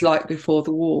what it was like before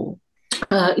the war.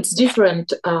 It's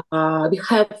different. We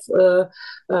have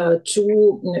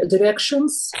two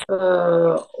directions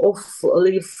of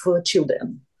live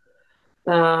children.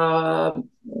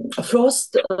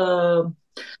 First,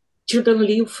 children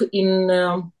live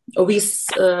in with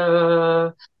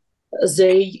their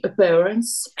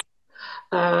parents.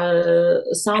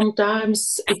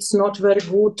 Sometimes it's not very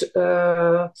good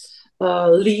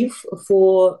live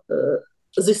for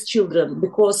these children,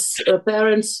 because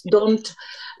parents don't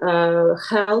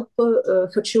help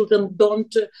for children,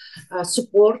 don't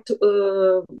support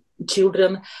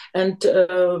children, and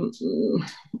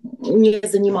не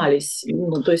занимались.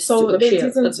 То есть so they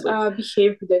didn't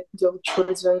behave with their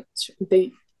children,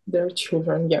 their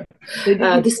children,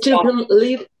 these children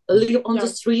live on the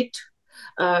street.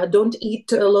 don't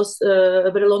eat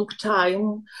a very long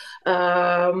time.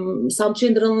 Some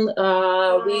children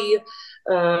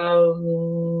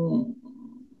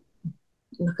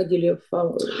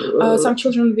some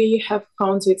children we have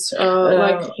found it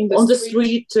like in the on street. the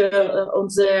street, on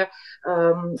the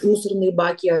мусорные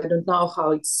баки. I don't know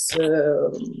how it's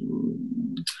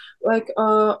like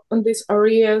on these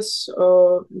areas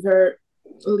where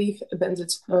live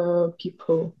abandoned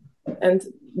people, and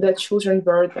the children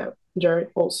were there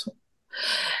also.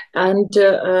 And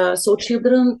so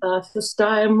children first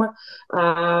time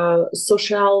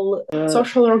social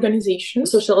organization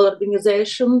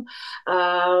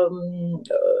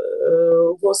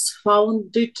was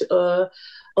founded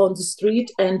on the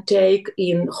street and take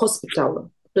in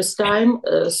hospital. First time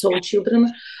so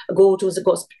children go to the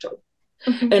hospital.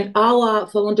 Mm-hmm. And our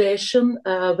foundation,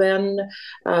 when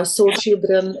so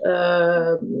children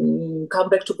come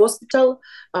back to hospital,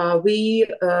 we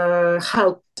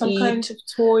help some eat, kind of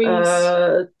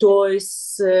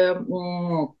toys,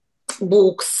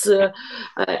 books,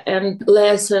 and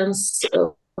lessons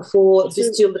for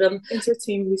these children.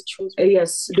 Entertain with children.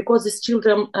 Yes, because these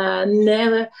children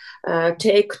never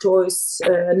take toys,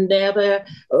 never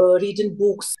reading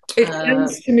books. It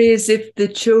sounds to me as if the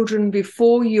children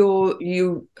before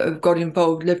you got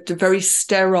involved lived a very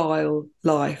sterile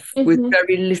life with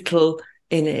very little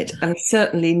in it, and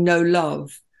certainly no love.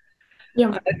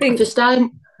 Yeah, I think first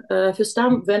time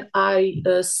when I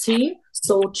see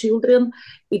so children,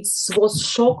 it was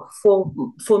shock for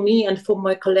me and for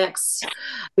my colleagues,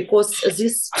 because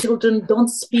these children don't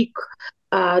speak,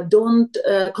 don't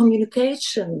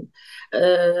communication.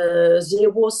 They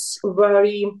was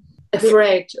very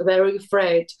afraid.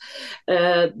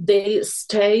 They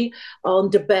stay on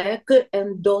the back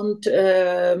and don't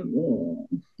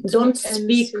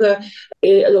speak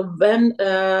when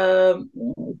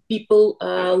people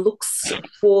looks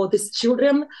for these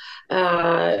children.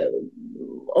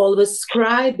 Always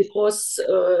cry because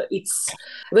it's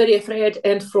very afraid,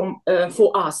 and for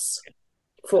us.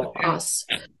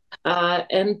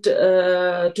 And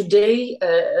today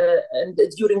and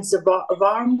during the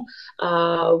warm,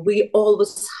 we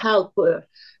always help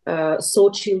so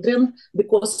children,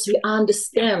 because we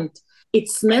understand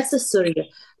it's necessary.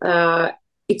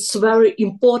 It's very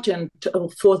important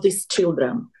for these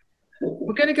children.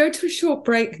 We're going to go to a short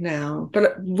break now,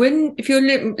 but if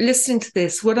you're listening to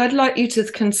this, what I'd like you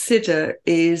to consider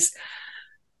is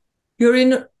you're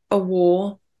in a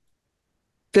war,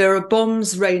 there are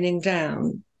bombs raining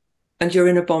down, and you're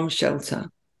in a bomb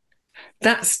shelter.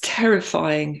 That's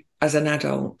terrifying as an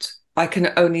adult. I can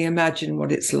only imagine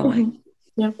what it's like.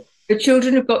 Mm-hmm. Yeah. The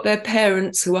children have got their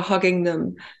parents who are hugging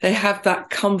them. They have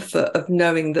that comfort of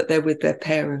knowing that they're with their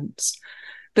parents.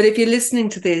 But if you're listening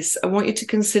to this, I want you to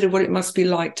consider what it must be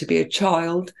like to be a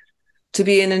child, to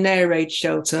be in an air raid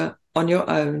shelter on your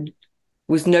own,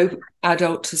 with no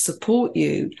adult to support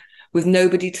you, with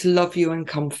nobody to love you and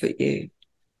comfort you.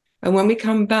 And when we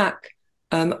come back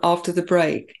after the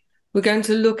break, we're going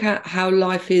to look at how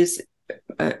life is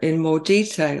in more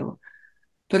detail.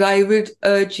 But I would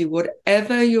urge you,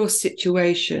 whatever your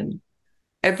situation,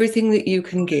 everything that you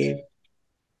can give,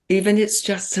 even if it's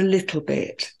just a little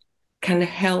bit, can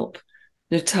help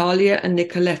Natalia and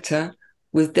Nicoletta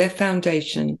with their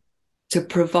foundation to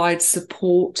provide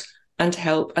support and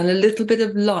help and a little bit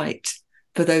of light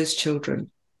for those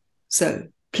children. So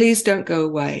please don't go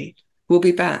away. We'll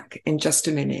be back in just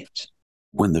a minute.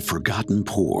 When the forgotten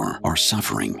poor are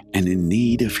suffering and in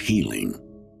need of healing,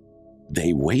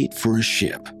 they wait for a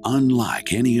ship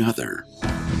unlike any other.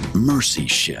 Mercy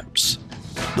Ships,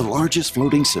 the largest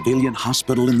floating civilian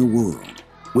hospital in the world,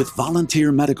 with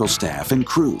volunteer medical staff and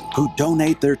crew who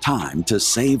donate their time to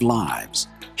save lives.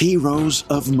 Heroes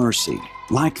of Mercy,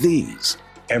 like these.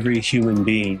 Every human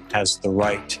being has the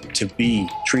right to be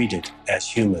treated as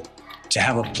human, to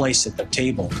have a place at the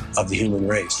table of the human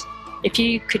race. If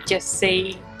you could just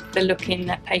see the look in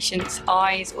that patient's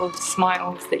eyes or the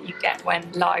smiles that you get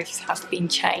when lives have been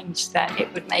changed, then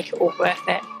it would make it all worth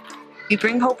it. We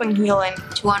bring hope and healing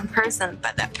to one person,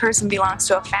 but that person belongs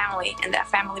to a family, and that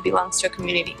family belongs to a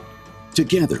community.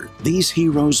 Together, these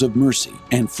heroes of mercy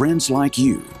and friends like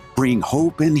you bring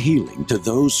hope and healing to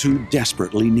those who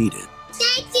desperately need it.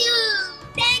 Thank you!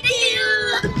 Thank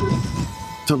you!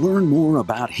 To learn more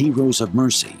about Heroes of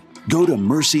Mercy, go to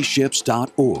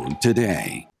mercyships.org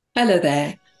today. Hello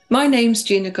there. My name's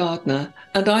Gina Gardner,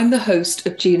 and I'm the host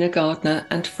of Gina Gardner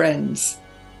and Friends.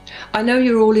 I know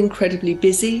you're all incredibly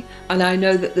busy, and I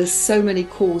know that there's so many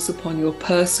calls upon your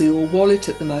purse or your wallet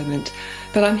at the moment,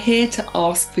 but I'm here to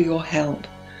ask for your help.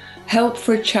 Help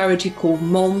for a charity called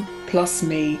Mom Plus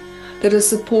Me that are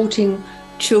supporting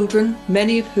children,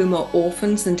 many of whom are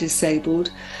orphans and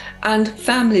disabled, and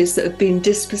families that have been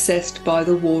dispossessed by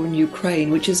the war in Ukraine,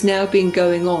 which has now been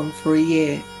going on for a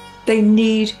year. They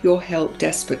need your help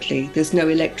desperately. There's no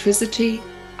electricity,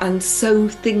 and so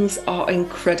things are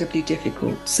incredibly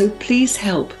difficult. So please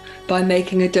help by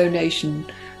making a donation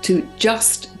to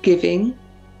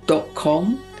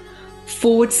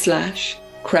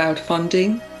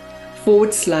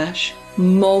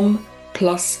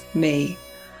justgiving.com/crowdfunding/mom+me.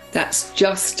 That's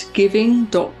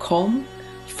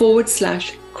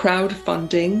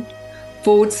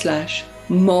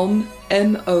justgiving.com/crowdfunding/mom,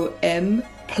 MOM,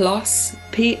 plus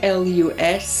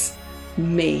PLUS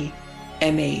me,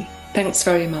 ME. Thanks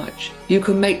very much. You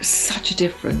can make such a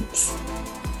difference.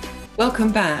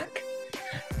 Welcome back.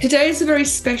 Today is a very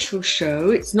special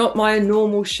show. It's not my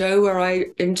normal show where I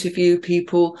interview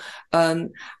people.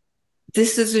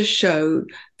 This is a show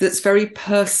that's very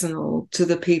personal to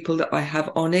the people that I have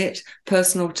on it,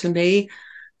 personal to me.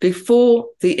 Before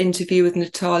the interview with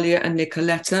Natalia and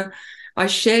Nicoletta, I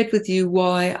shared with you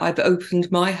why I've opened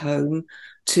my home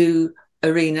to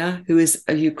Irina, who is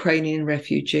a Ukrainian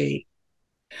refugee.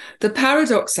 The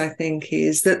paradox, I think,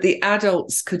 is that the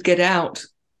adults could get out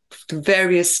to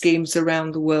various schemes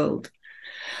around the world.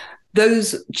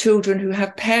 Those children who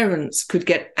have parents could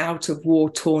get out of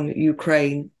war-torn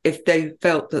Ukraine if they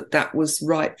felt that that was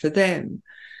right for them.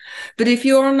 But if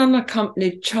you're an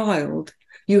unaccompanied child,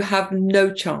 you have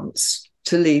no chance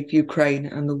to leave Ukraine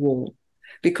and the war,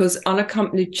 because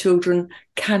unaccompanied children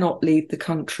cannot leave the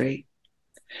country.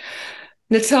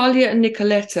 Natalia and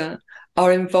Nicoletta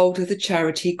are involved with a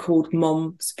charity called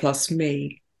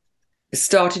Moms+Me. It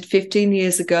started 15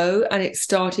 years ago, and it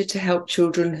started to help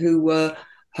children who were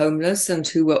homeless and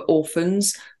who were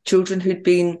orphans, children who'd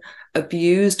been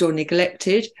abused or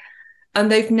neglected. And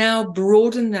they've now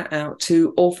broadened that out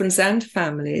to orphans and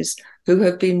families who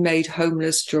have been made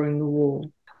homeless during the war.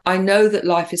 I know that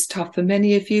life is tough for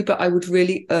many of you, but I would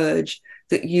really urge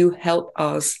that you help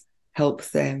us help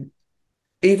them.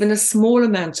 Even a small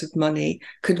amount of money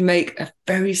could make a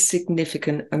very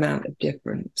significant amount of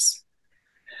difference.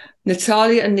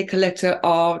 Natalia and Nicoletta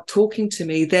are talking to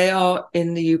me. They are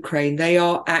in the Ukraine. They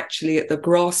are actually at the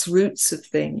grassroots of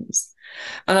things.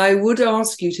 And I would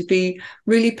ask you to be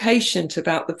really patient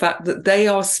about the fact that they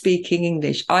are speaking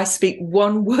English. I speak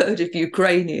one word of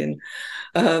Ukrainian,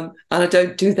 and I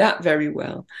don't do that very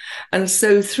well. And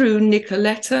so through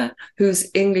Nicoletta, whose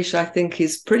English I think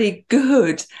is pretty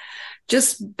good,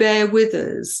 just bear with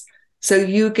us so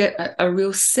you get a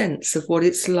real sense of what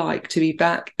it's like to be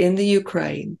back in the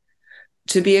Ukraine,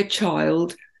 to be a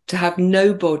child, to have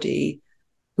nobody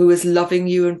who is loving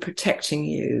you and protecting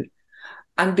you,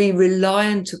 and be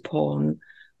reliant upon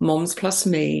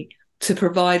Moms+Me to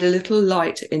provide a little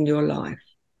light in your life.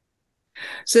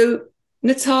 So,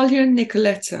 Natalia and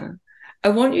Nicoletta, I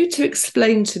want you to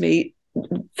explain to me,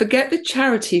 forget the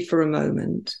charity for a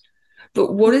moment,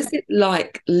 but what is it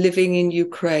like living in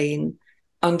Ukraine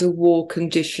under war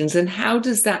conditions, and how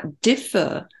does that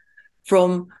differ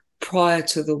from prior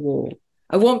to the war?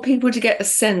 I want people to get a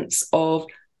sense of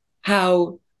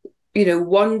how,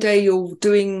 one day you're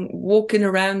walking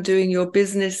around doing your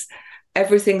business,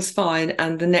 everything's fine,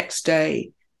 and the next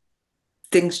day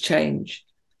things change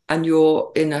and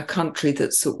you're in a country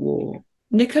that's at war.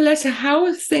 Nicoletta, how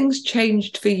have things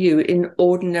changed for you in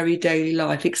ordinary daily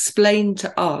life? Explain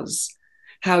to us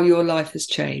how your life has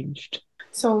changed.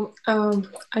 So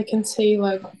I can say,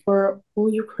 for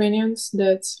all Ukrainians,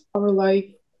 that our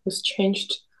life was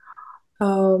changed.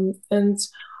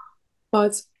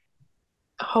 But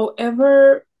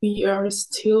however, we are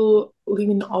still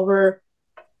living our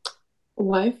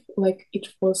life like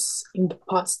it was in the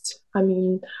past. I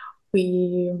mean,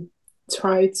 we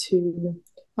try to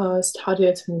study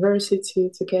at university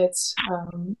to get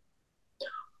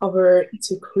our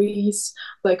degrees.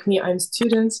 Like me, I'm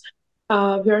student.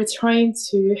 We are trying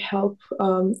to help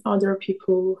other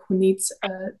people who need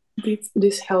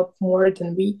this help more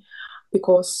than we,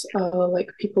 because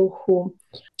people who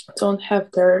don't have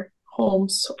their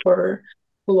homes or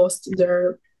who lost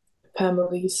their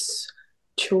families,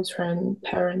 children,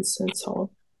 parents, and so on.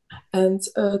 And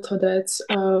to that,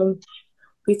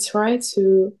 we try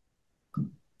to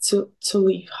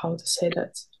live, how to say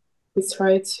that. We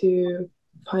try to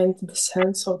find the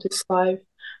sense of this life.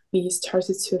 We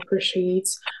started to appreciate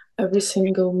every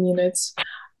single minute.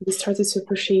 We started to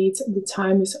appreciate the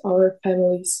time with our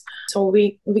families. So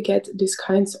we get these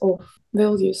kinds of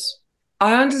values.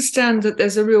 I understand that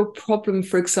there's a real problem,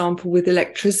 for example, with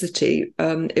electricity.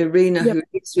 Irina, who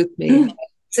lives with me,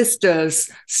 sisters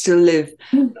still live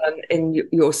in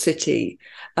your city,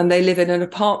 and they live in an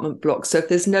apartment block. So if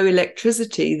there's no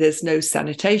electricity, there's no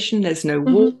sanitation, there's no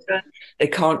water, they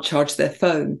can't charge their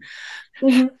phone.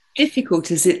 How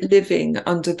difficult is it living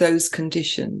under those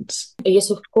conditions? Yes,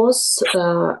 of course.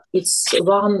 It's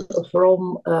one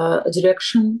from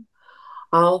direction,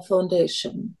 our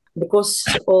foundation, because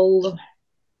all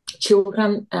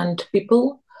children and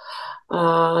people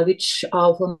which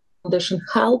our foundation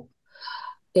help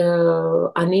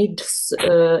are needs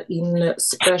in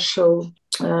special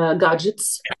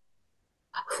gadgets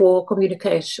for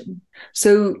communication.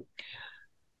 So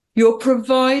you're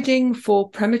providing for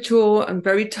premature and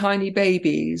very tiny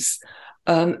babies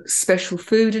special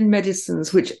food and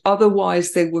medicines which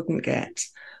otherwise they wouldn't get.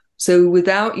 So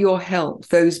without your help,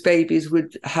 those babies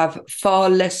would have far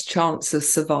less chance of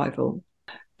survival.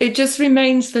 It just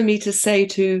remains for me to say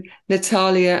to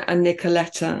Natalia and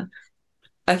Nicoletta,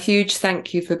 a huge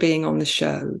thank you for being on the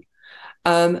show.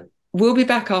 We'll be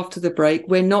back after the break.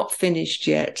 We're not finished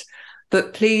yet,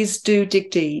 but please do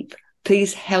dig deep.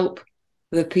 Please help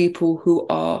the people who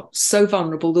are so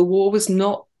vulnerable. The war was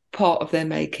not part of their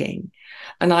making.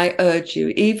 And I urge you,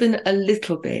 even a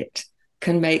little bit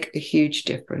can make a huge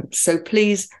difference. So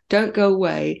please don't go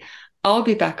away. I'll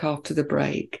be back after the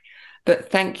break.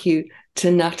 But thank you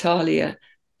to Natalia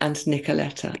and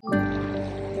Nicoletta.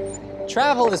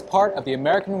 Travel is part of the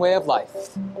American way of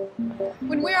life.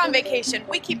 When we're on vacation,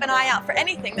 we keep an eye out for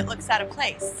anything that looks out of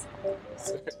place.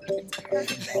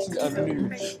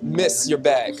 Miss your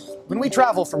bag. When we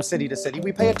travel from city to city,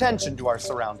 we pay attention to our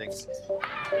surroundings.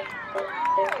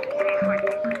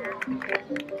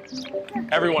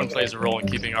 Everyone plays a role in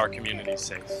keeping our communities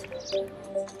safe.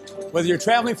 Whether you're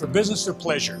traveling for business or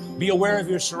pleasure, be aware of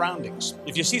your surroundings.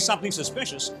 If you see something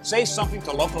suspicious, say something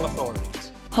to local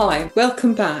authorities. Hi,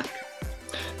 welcome back.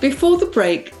 Before the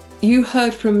break, you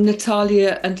heard from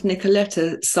Natalia and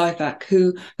Nicoletta Sivak,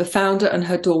 who the founder and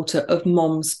her daughter of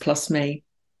Moms Plus Me.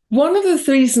 One of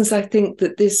the reasons I think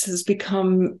that this has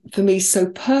become, for me, so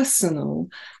personal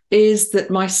is that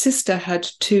my sister had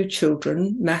two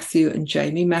children, Matthew and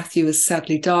Jamie. Matthew has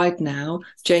sadly died now.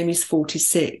 Jamie's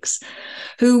 46,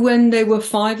 who, when they were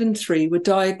 5 and 3, were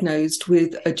diagnosed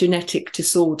with a genetic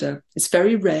disorder. It's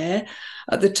very rare.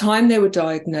 At the time they were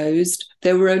diagnosed,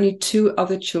 there were only 2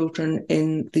 other children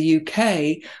in the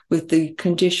UK with the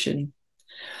condition.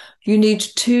 You need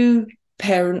 2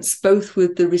 parents, both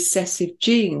with the recessive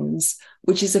genes,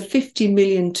 which is a 50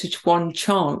 million to 1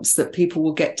 chance that people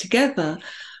will get together.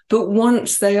 But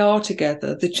once they are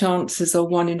together, the chances are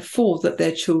 1 in 4 that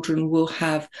their children will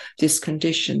have this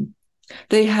condition.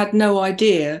 They had no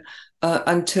idea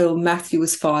until Matthew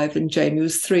was 5 and Jamie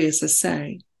was 3, as I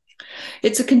say.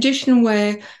 It's a condition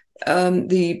where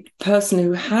the person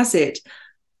who has it,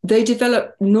 they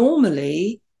develop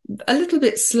normally, a little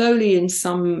bit slowly in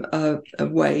some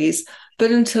ways, but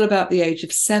until about the age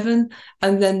of 7,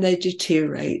 and then they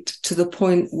deteriorate to the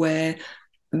point where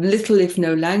little if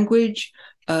no language,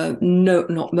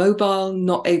 not mobile,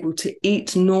 not able to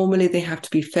eat normally, they have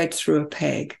to be fed through a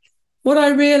peg. What I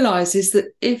realise is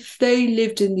that if they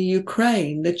lived in the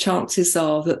Ukraine, the chances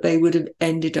are that they would have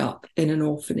ended up in an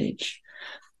orphanage.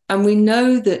 And we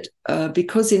know that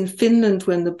because in Finland,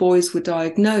 when the boys were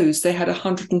diagnosed, they had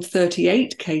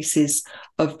 138 cases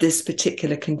of this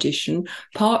particular condition,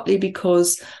 partly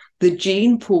because the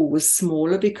gene pool was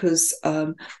smaller, because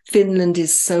Finland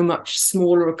is so much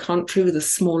smaller a country with a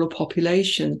smaller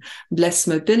population, less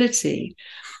mobility.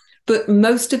 But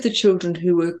most of the children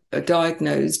who were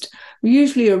diagnosed,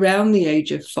 usually around the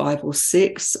age of 5 or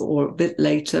 6 or a bit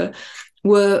later,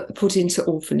 were put into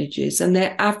orphanages, and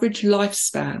their average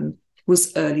lifespan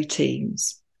was early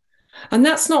teens. And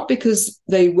that's not because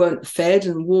they weren't fed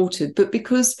and watered, but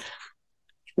because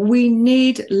we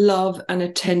need love and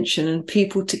attention and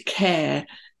people to care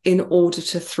in order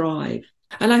to thrive.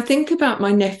 And I think about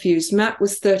my nephews. Matt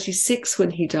was 36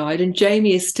 when he died, and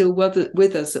Jamie is still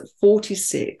with us at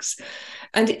 46.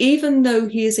 And even though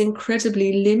he is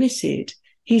incredibly limited,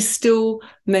 he still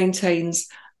maintains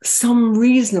some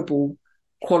reasonable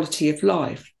quality of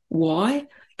life. Why?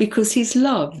 Because he's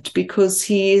loved, because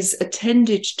he is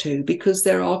attended to, because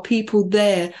there are people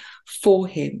there for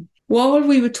him. While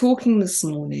we were talking this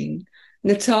morning,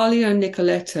 Natalia and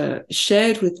Nicoletta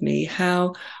shared with me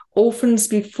how orphans,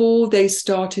 before they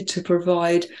started to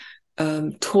provide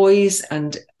toys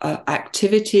and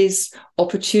activities,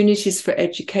 opportunities for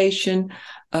education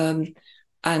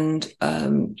and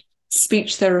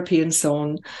speech therapy and so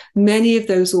on, many of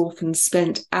those orphans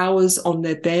spent hours on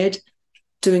their bed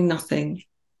doing nothing.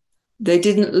 They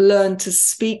didn't learn to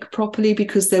speak properly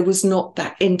because there was not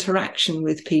that interaction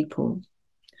with people.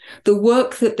 The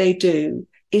work that they do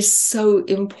is so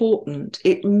important.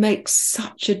 It makes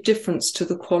such a difference to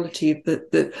the quality of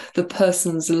the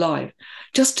person's life.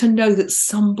 Just to know that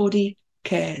somebody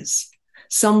cares.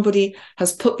 Somebody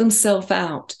has put themselves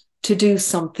out to do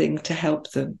something to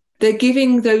help them. They're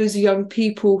giving those young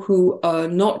people who are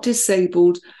not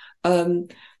disabled an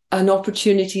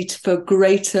opportunity for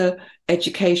greater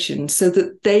education so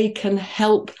that they can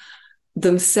help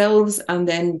themselves and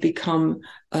then become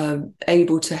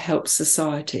able to help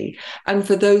society. And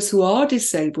for those who are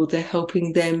disabled, they're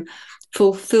helping them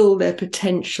fulfill their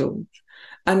potential.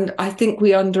 And I think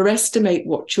we underestimate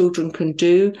what children can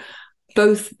do,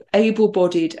 both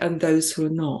able-bodied and those who are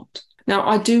not. Now,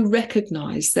 I do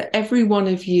recognize that every one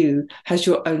of you has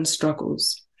your own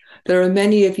struggles. There are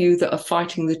many of you that are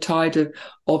fighting the tide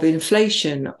of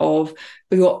inflation, of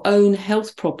your own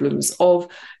health problems, of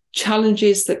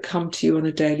challenges that come to you on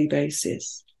a daily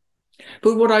basis.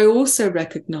 But what I also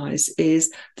recognize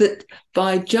is that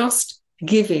by just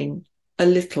giving a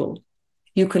little,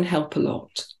 you can help a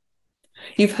lot.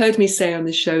 You've heard me say on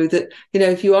the show that,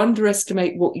 if you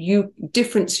underestimate what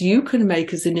difference you can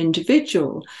make as an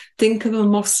individual, think of a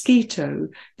mosquito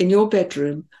in your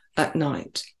bedroom at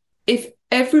night. If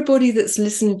everybody that's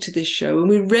listening to this show, and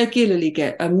we regularly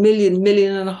get 1.5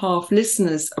 million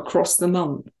listeners across the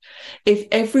month, if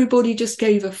everybody just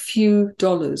gave a few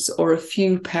dollars or a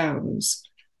few pounds,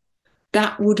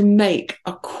 that would make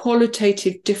a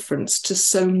qualitative difference to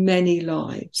so many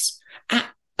lives at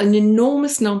an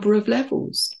enormous number of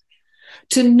levels.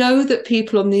 To know that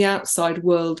people on the outside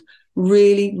world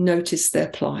really notice their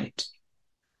plight,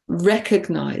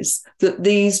 recognize that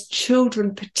these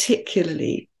children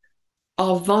particularly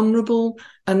are vulnerable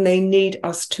and they need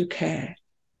us to care.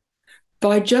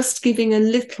 By just giving a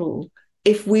little,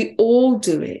 if we all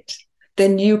do it,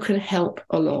 then you can help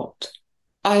a lot.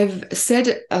 I've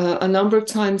said a number of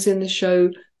times in the show,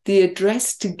 the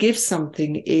address to give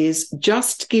something is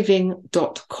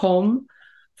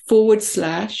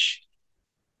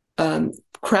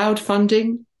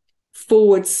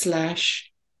justgiving.com/crowdfunding/mom+me,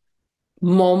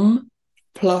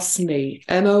 MOM+PLUSME.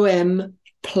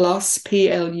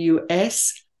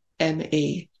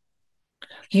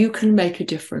 You can make a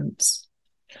difference.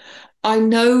 I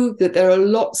know that there are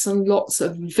lots and lots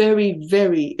of very,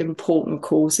 very important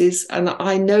causes, and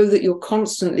I know that you're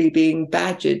constantly being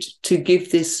badgered to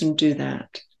give this and do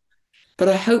that. But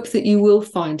I hope that you will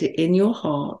find it in your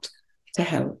heart to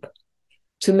help,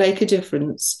 to make a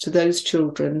difference to those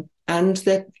children and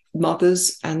their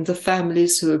mothers and the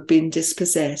families who have been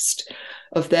dispossessed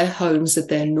of their homes, of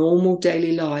their normal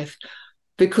daily life,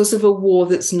 because of a war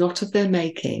that's not of their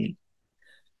making,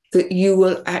 that you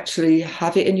will actually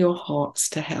have it in your hearts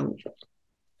to help.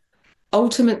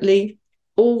 Ultimately,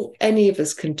 all any of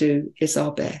us can do is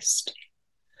our best.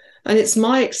 And it's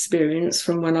my experience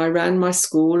from when I ran my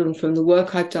school and from the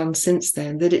work I've done since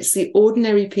then, that it's the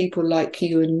ordinary people like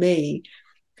you and me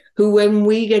who, when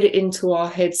we get it into our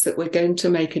heads that we're going to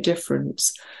make a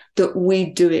difference, that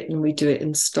we do it, and we do it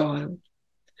in style.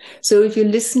 So if you're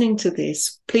listening to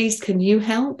this, please, can you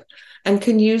help? And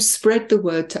can you spread the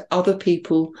word to other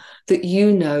people that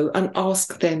you know and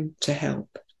ask them to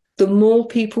help? The more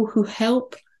people who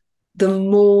help, the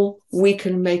more we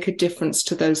can make a difference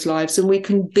to those lives, and we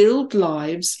can build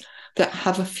lives that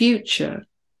have a future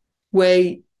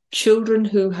where children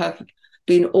who have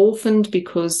been orphaned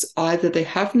because either they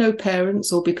have no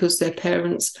parents or because their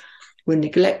parents were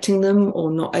neglecting them or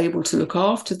not able to look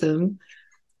after them,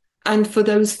 and for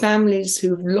those families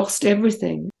who've lost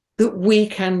everything, that we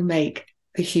can make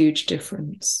a huge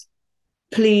difference.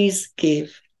 Please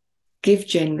give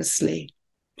generously.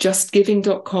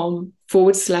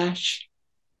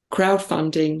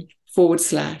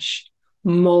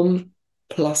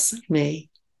 justgiving.com/crowdfunding/mom+me.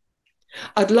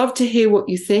 I'd love to hear what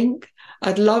you think.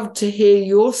 I'd love to hear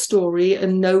your story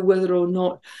and know whether or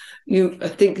not you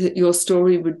think that your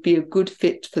story would be a good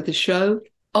fit for the show.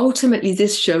 Ultimately,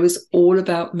 this show is all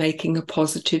about making a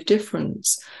positive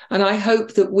difference. And I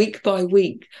hope that week by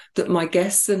week that my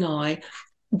guests and I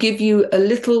give you a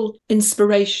little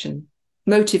inspiration,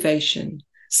 motivation,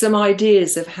 some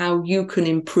ideas of how you can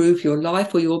improve your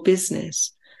life or your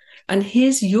business. And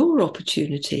here's your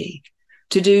opportunity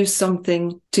to do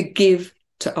something to give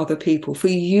to other people, for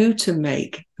you to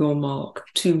make your mark,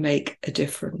 to make a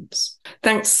difference.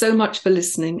 Thanks so much for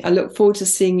listening. I look forward to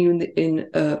seeing you on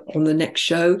the next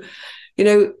show.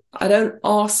 I don't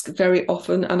ask very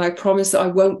often, and I promise that I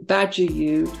won't badger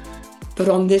you, but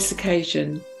on this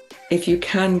occasion, if you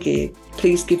can give,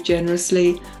 please give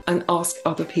generously and ask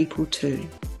other people too.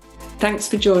 Thanks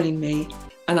for joining me,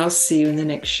 and I'll see you in the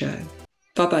next show.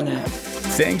 Bye-bye now.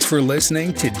 Thanks for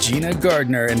listening to Gina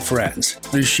Gardner and Friends,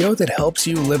 the show that helps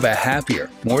you live a happier,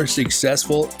 more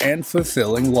successful, and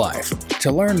fulfilling life.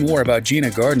 To learn more about Gina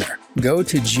Gardner, go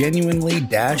to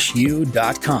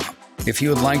genuinely-u.com. If you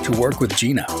would like to work with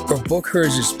Gina or book her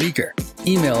as a speaker,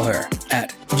 email her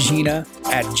at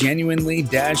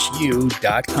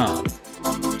gina@genuinely-u.com.